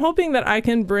 So I'm hoping that I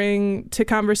can bring to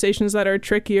conversations that are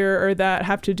trickier or that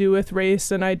have to do with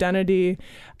race and identity,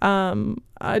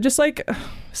 just like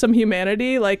some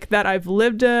humanity, like that I've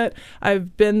lived it,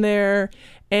 I've been there,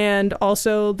 and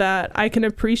also that I can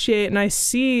appreciate and I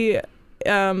see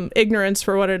ignorance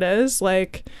for what it is.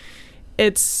 Like,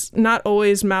 it's not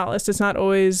always malice. It's not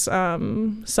always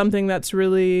something that's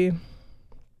really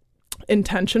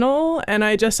intentional. And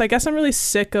I guess I'm really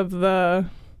sick of the,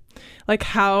 like,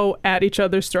 how at each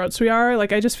other's throats we are.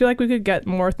 Like, I just feel like we could get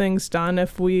more things done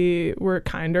if we were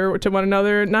kinder to one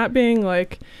another, not being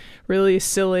like really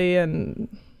silly and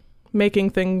making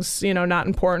things, not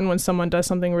important when someone does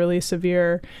something really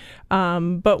severe.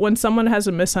 But when someone has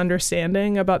a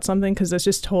misunderstanding about something because it's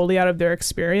just totally out of their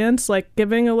experience, like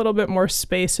giving a little bit more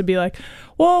space to be like,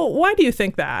 well, why do you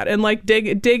think that? And like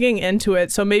digging into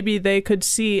it. So maybe they could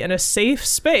see in a safe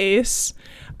space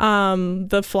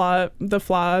the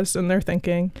flaws in their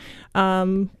thinking.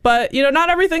 But not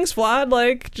everything's flawed.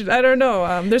 Like, I don't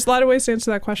know. There's a lot of ways to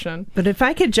answer that question. But if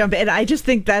I could jump in, I just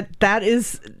think that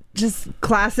is just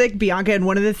classic Bianca. And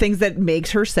one of the things that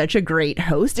makes her such a great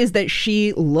host is that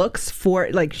she looks for,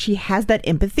 like, she has that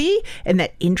empathy and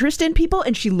that interest in people,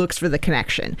 and she looks for the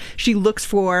connection. She looks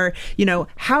for,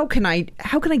 how can I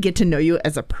get to know you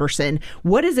as a person?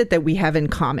 What is it that we have in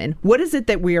common? What is it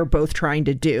that we are both trying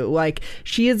to do? Like,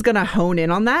 she is going to hone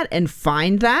in on that and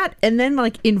find that, and then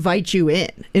like invite you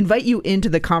into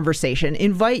the conversation,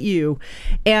 and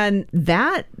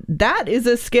that is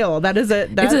a skill.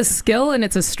 It's a skill, and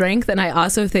it's a strength. strength, and I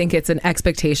also think it's an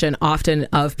expectation often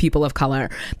of people of color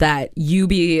that you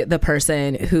be the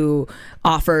person who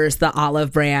offers the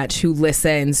olive branch, who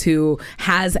listens, who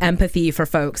has empathy for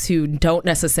folks who don't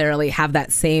necessarily have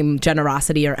that same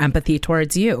generosity or empathy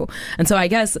towards you. And so I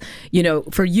guess,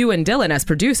 for you and Dylan as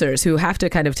producers who have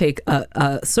to kind of take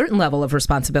a certain level of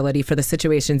responsibility for the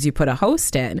situations you put a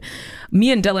host in, me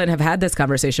and Dylan have had this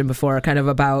conversation before kind of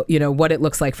about, what it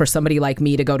looks like for somebody like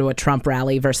me to go to a Trump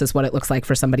rally versus what it looks like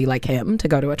for somebody like him to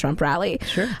go to a Trump rally.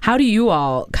 Sure. How do you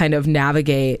all kind of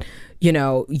navigate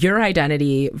your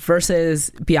identity versus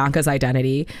Bianca's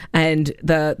identity and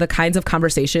the kinds of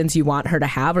conversations you want her to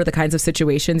have or the kinds of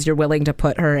situations you're willing to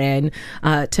put her in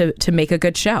to make a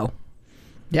good show?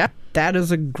 Yeah, that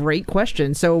is a great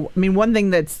question. So, I mean, one thing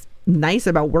that's nice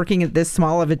about working at this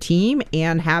small of a team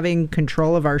and having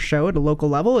control of our show at a local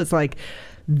level is like,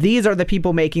 these are the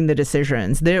people making the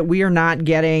decisions. We are not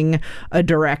getting a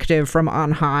directive from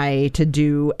on high to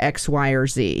do X, Y, or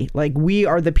Z. Like, we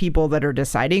are the people that are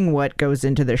deciding what goes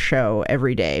into the show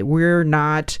every day. We're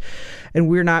not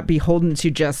beholden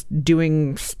to just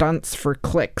doing stunts for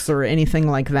clicks or anything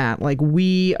like that. Like,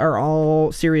 we are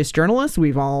all serious journalists.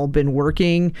 We've all been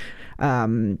working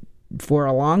for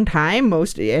a long time,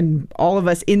 and all of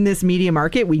us in this media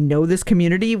market, we know this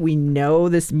community, we know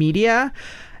this media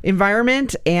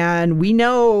environment, and we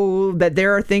know that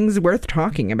there are things worth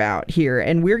talking about here,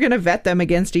 and we're going to vet them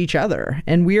against each other,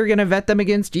 and we're going to vet them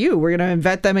against you. We're going to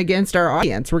vet them against our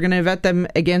audience. We're going to vet them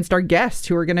against our guests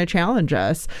who are going to challenge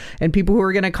us and people who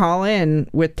are going to call in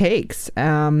with takes.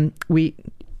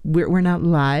 We're not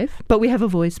live, but we have a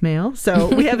voicemail, so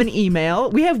we have an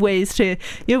email. We have ways to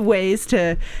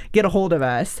get a hold of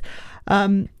us.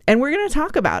 And we're going to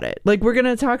talk about it. Like, we're going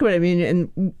to talk about it. I mean,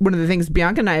 and one of the things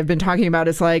Bianca and I have been talking about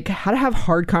is like how to have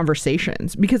hard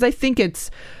conversations, because I think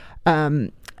it's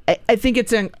incumbent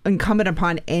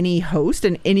upon any host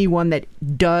and anyone that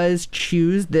does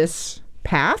choose this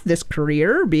path, this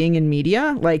career, being in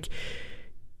media, like,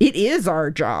 it is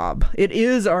our job. It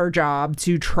is our job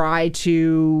to try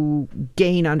to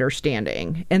gain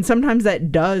understanding. And sometimes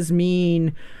that does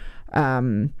mean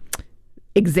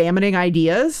examining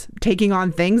ideas, taking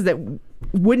on things that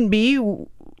wouldn't be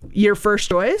your first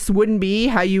choice, wouldn't be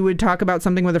how you would talk about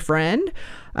something with a friend.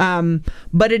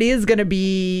 But it is going to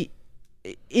be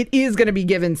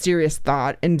given serious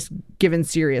thought and given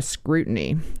serious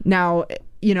scrutiny. Now,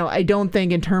 I don't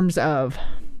think in terms of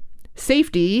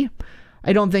safety,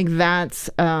 I don't think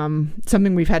that's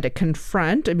something we've had to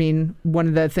confront. I mean, one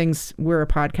of the things, we're a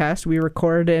podcast, we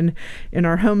record in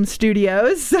our home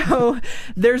studios. So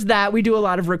there's that. We do a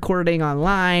lot of recording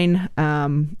online.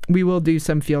 We will do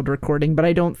some field recording, but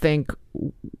I don't think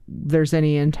there's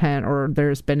any intent or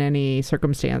there's been any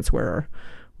circumstance where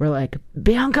we're like,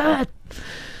 Bianca,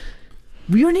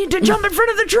 you need to jump in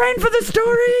front of the train for the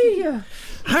story.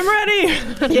 I'm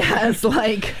ready. Yes,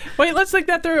 like, wait, let's think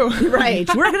that through. Right.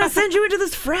 We're going to send you into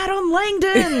this frat on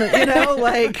Langdon,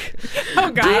 like,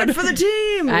 oh God, do it for the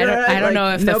team. I don't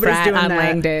know if the frat on that.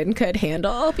 Langdon could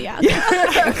handle Bianca.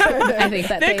 I think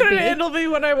that they couldn't handle me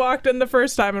when I walked in the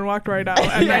first time and walked right out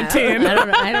at 19.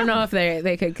 I don't know if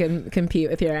they could compete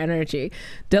with your energy.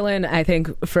 Dylan, I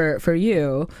think for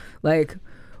you, like,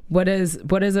 what does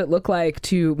it look like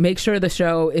to make sure the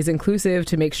show is inclusive,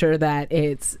 to make sure that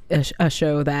it's a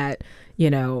show that,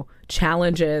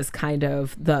 challenges kind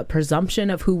of the presumption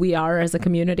of who we are as a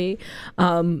community,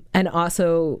 and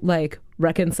also like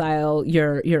reconcile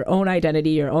your own identity,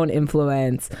 your own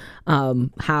influence,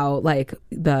 how like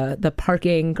the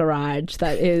parking garage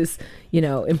that is,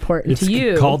 important to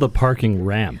you. It's called the parking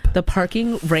ramp. The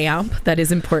parking ramp that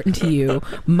is important to you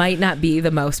might not be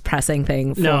the most pressing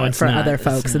thing for other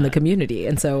folks in the community.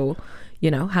 And so,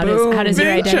 how does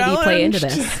your identity play into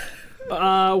this?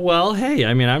 Well, hey,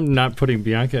 I mean, I'm not putting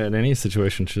Bianca in any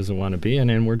situation she doesn't want to be in,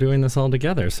 and we're doing this all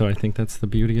together. So I think that's the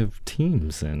beauty of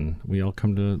teams, and we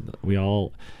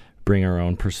all bring our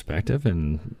own perspective,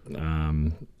 and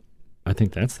I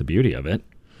think that's the beauty of it.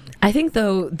 I think,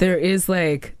 though, there is,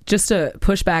 like, just to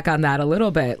push back on that a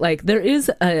little bit, like, there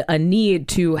is a need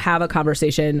to have a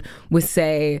conversation with,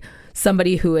 say,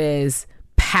 somebody who is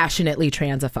passionately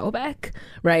transphobic,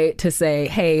 right? To say,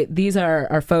 hey, these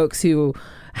are folks who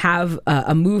have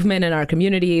a movement in our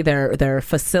community. They're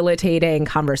facilitating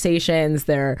conversations.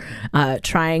 They're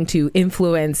trying to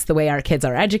influence the way our kids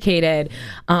are educated.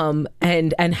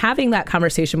 And having that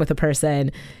conversation with a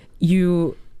person,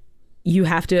 you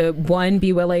have to, one,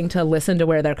 be willing to listen to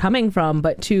where they're coming from,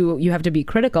 but two, you have to be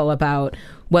critical about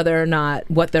whether or not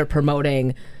what they're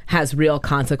promoting has real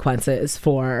consequences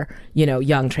for,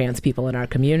 young trans people in our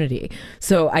community.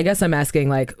 So I guess I'm asking,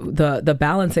 like, the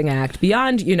balancing act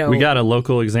beyond, We got a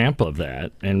local example of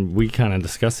that, and we kind of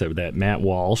discussed it with that Matt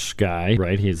Walsh guy,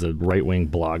 right? He's a right-wing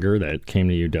blogger that came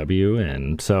to UW.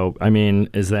 And so, I mean,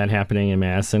 is that happening in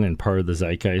Madison and part of the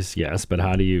zeitgeist? Yes. But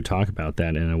how do you talk about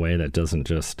that in a way that doesn't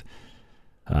just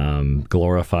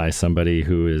glorify somebody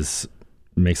who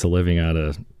makes a living out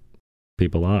of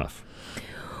people off?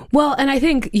 Well, and I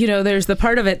think, there's the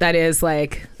part of it that is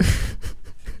like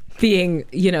being,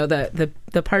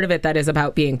 the part of it that is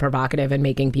about being provocative and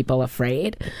making people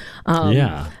afraid.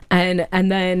 And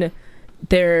then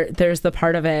there's the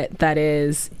part of it that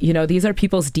is, these are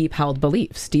people's deep held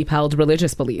beliefs, deep held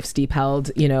religious beliefs, deep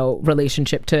held,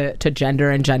 relationship to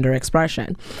gender and gender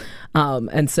expression.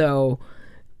 And so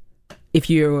if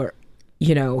you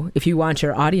want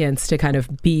your audience to kind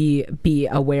of be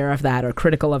aware of that or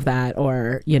critical of that,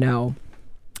 or,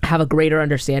 have a greater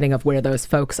understanding of where those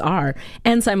folks are,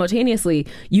 and simultaneously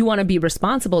you want to be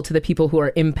responsible to the people who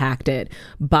are impacted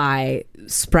by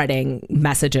spreading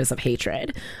messages of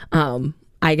hatred.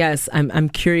 I guess I'm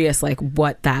curious, like,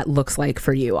 what that looks like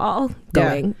for you all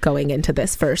going into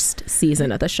this first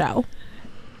season of the show.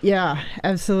 Yeah,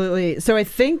 absolutely. So I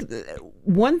think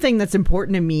one thing that's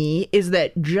important to me is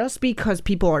that just because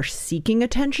people are seeking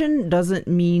attention doesn't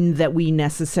mean that we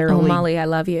necessarily Molly, I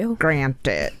love you. Grant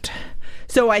it.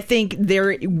 So I think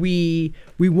we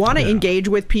want to engage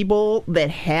with people that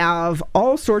have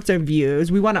all sorts of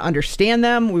views. We want to understand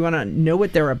them. We want to know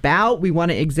what they're about. We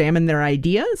want to examine their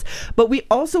ideas. But we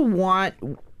also want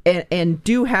and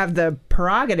do have the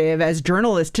prerogative as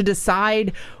journalists to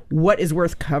decide what is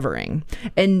worth covering.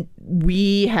 And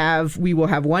we will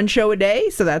have one show a day.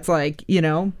 So that's like,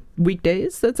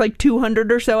 weekdays. That's like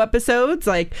 200 or so episodes.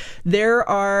 Like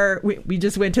we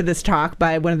just went to this talk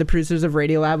by one of the producers of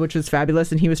Radiolab, which was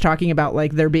fabulous. And he was talking about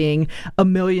like there being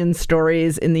 1 million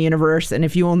stories in the universe. And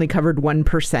if you only covered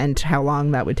 1%, how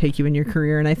long that would take you in your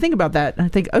career. And I think about that and I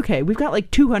think, okay, we've got like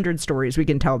 200 stories we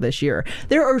can tell this year.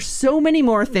 There are so many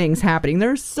more things happening.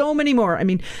 There are so many more. I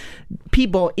mean,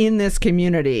 people in this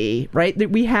community, right? That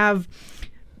we have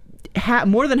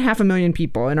more than 500,000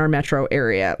 people in our metro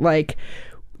area. Like,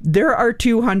 there are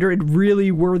 200 really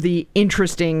worthy,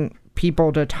 interesting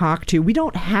people to talk to. We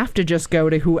don't have to just go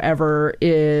to whoever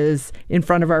is in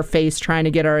front of our face trying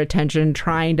to get our attention,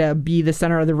 trying to be the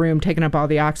center of the room, taking up all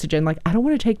the oxygen. Like, I don't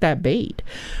want to take that bait,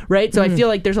 right? So I feel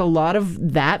like there's a lot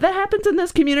of that happens in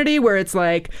this community where it's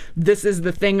like, this is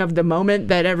the thing of the moment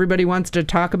that everybody wants to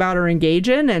talk about or engage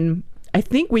in. And I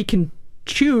think we can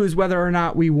choose whether or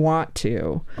not we want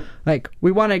to. Like,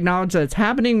 we want to acknowledge that it's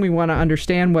happening. We want to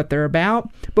understand what they're about,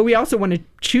 but we also want to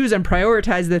choose and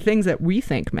prioritize the things that we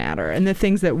think matter and the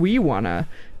things that we want to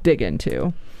dig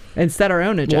into and set our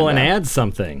own agenda. Well, and add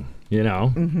something,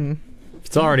 Mm-hmm. If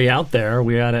it's already out there,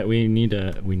 we need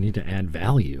to add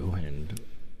value. And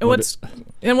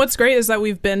what's great is that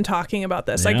we've been talking about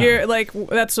this. Yeah.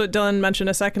 That's what Dylan mentioned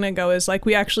a second ago, is like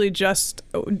we actually just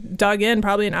dug in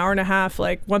probably an hour and a half.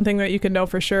 Like, one thing that you can know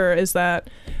for sure is that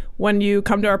when you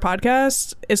come to our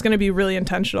podcast, it's going to be really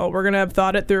intentional. We're going to have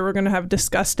thought it through. We're going to have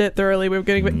discussed it thoroughly. We're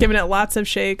going to given it lots of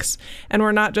shakes, and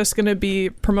we're not just going to be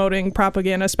promoting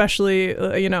propaganda, especially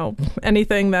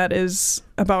anything that is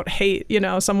about hate,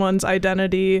 someone's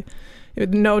identity.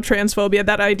 No transphobia.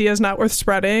 That idea is not worth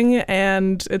spreading,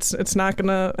 and it's not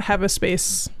gonna have a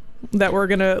space that we're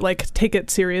gonna like take it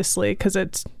seriously, because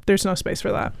there's no space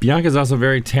for that. Bianca's also a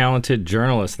very talented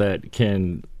journalist that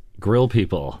can grill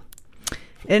people.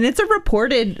 And it's a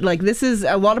reported, like, this is,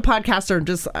 a lot of podcasts are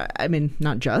just, I mean,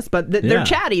 not just, but they're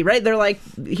chatty, right? They're like,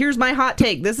 here's my hot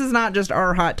take. This is not just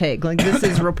our hot take. Like, this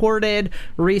is reported,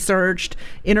 researched,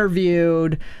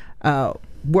 interviewed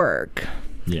work.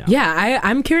 Yeah,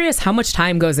 I'm curious how much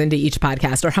time goes into each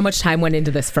podcast, or how much time went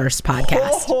into this first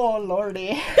podcast. Oh,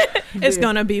 Lordy. It's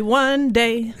going to be one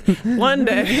day. One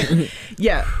day.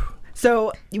 Yeah.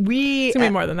 So it's going to be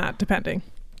more than that, depending.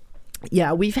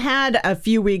 Yeah, we've had a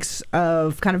few weeks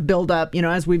of kind of build up,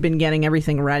 as we've been getting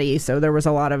everything ready. So there was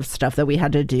a lot of stuff that we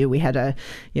had to do. We had to,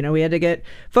 we had to get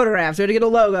photographs, we had to get a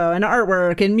logo and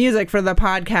artwork and music for the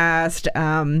podcast.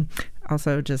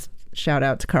 Also, just shout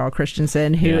out to Carl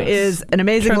Christensen, who is an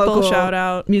amazing local shout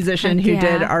out musician who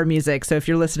did our music. So if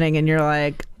you're listening and you're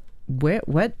like,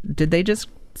 what? Did they just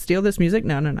steal this music?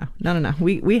 No.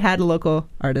 We had a local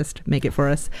artist make it for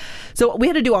us. So we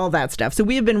had to do all that stuff. So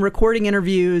we have been recording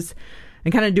interviews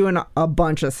and kind of doing a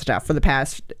bunch of stuff for the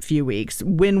past few weeks.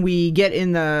 When we get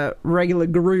in the regular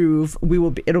groove,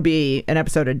 it'll be an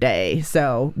episode a day.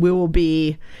 So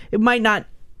it might not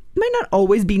might not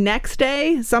always be next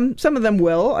day. Some of them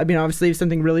will. I mean, obviously, if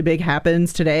something really big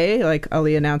happens today, like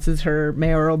Ali announces her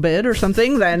mayoral bid or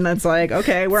something, then it's like,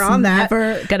 okay, we're on that.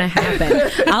 Never gonna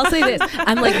happen. I'll say this: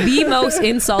 I'm like, the most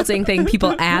insulting thing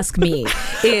people ask me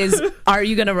is, "Are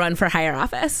you gonna run for higher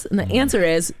office?" And the answer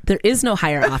is, there is no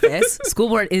higher office. School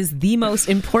board is the most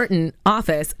important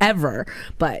office ever.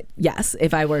 But yes,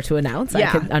 if I were to announce, I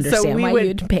could understand why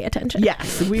you'd pay attention.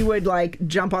 Yes, we would like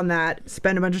jump on that,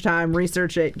 spend a bunch of time,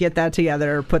 research it, get that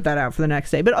together, put that out for the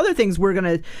next day. But other things we're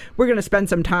gonna spend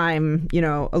some time,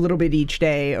 a little bit each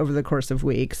day over the course of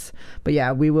weeks. But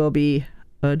yeah, we will be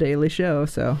a daily show.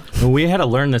 So we had to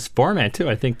learn this format too.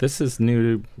 I think this is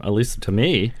new, at least to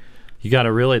me. You got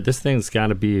to this thing's got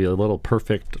to be a little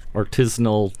perfect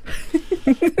artisanal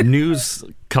news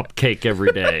cupcake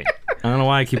every day. I don't know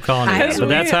why I keep calling it that, but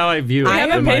that's how I view it. I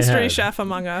have in a my pastry head. chef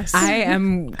among us. I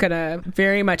am gonna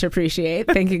very much appreciate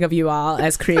thinking of you all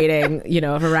as creating,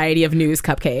 a variety of news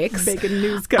cupcakes. Bacon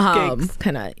news cupcakes.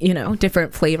 Kind of,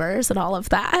 different flavors and all of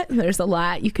that. There's a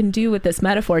lot you can do with this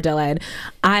metaphor, Dylan.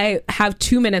 I have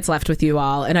 2 minutes left with you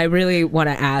all, and I really want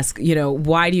to ask,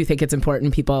 why do you think it's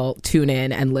important people tune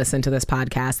in and listen to this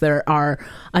podcast? There are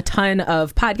a ton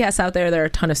of podcasts out there. There are a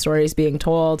ton of stories being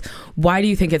told. Why do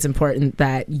you think it's important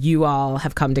that you all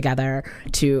have come together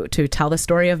to tell the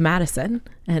story of Madison?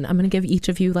 And I'm going to give each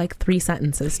of you like 3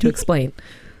 sentences to explain.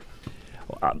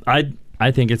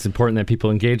 I think it's important that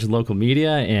people engage in local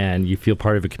media and you feel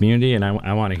part of a community. And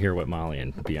I want to hear what Molly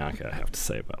and Bianca have to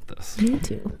say about this. Me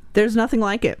too. There's nothing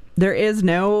like it. There is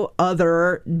no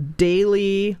other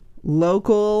daily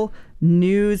local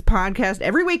news podcast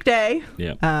every weekday.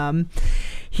 Yeah.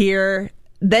 Here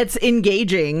that's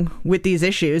engaging with these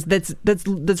issues, that's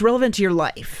relevant to your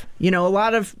life. A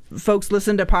lot of folks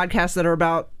listen to podcasts that are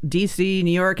about DC,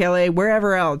 New York, LA,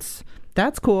 wherever else.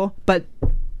 That's cool, but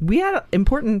we had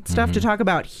important stuff to talk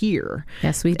about here.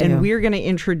 Yes, we do. And we're going to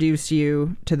introduce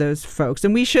you to those folks.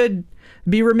 And we should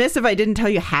be remiss if I didn't tell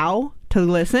you how to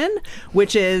listen,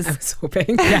 which is I was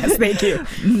hoping. Yes, thank you.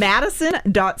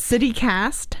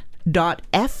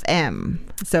 Madison.citycast.fm.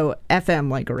 So FM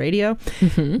like a radio.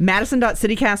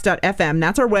 Madison.citycast.fm.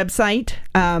 That's our website.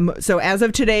 So as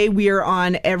of today, we are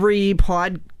on every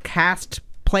podcast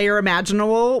player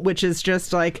imaginable, which is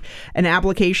just like an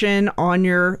application on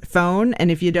your phone.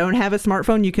 And if you don't have a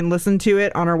smartphone, you can listen to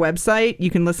it on our website. You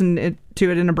can listen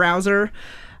to it in a browser.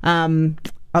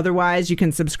 Otherwise, you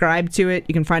can subscribe to it.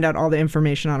 You can find out all the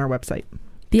information on our website.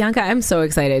 Bianca, I'm so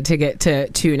excited to get to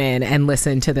tune in and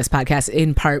listen to this podcast,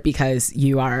 in part because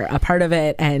you are a part of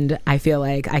it, and I feel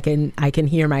like I can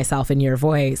hear myself in your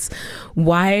voice.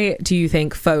 Why do you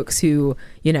think folks who,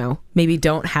 maybe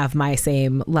don't have my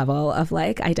same level of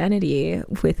like identity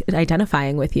with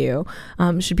identifying with you,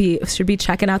 should be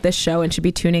checking out this show and should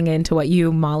be tuning into what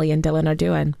you, Molly, and Dylan are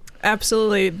doing?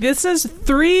 Absolutely. This is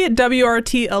 3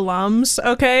 WRT alums,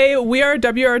 okay? We are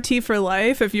WRT for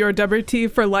life. If you're a WRT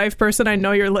for life person, I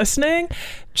know you're listening.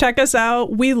 Check us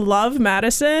out. We love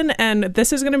Madison, and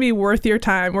this is going to be worth your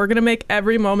time. We're going to make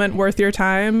every moment worth your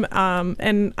time.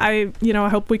 And I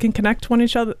hope we can connect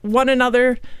one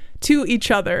another to each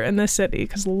other in this city,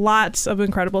 because lots of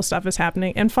incredible stuff is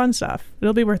happening and fun stuff.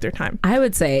 It'll be worth your time. I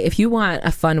would say if you want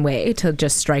a fun way to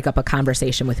just strike up a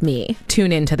conversation with me,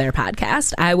 tune into their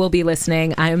podcast. I will be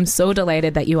listening. I am so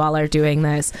delighted that you all are doing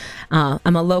this.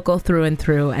 I'm a local through and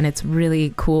through, and it's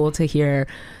really cool to hear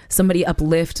somebody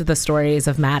uplift the stories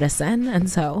of Madison. And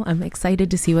so I'm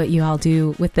excited to see what you all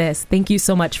do with this. Thank you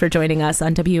so much for joining us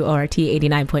on WORT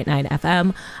 89.9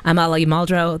 FM. I'm Ali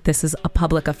Muldrow. This is A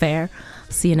Public Affair.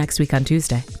 See you next week on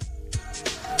Tuesday.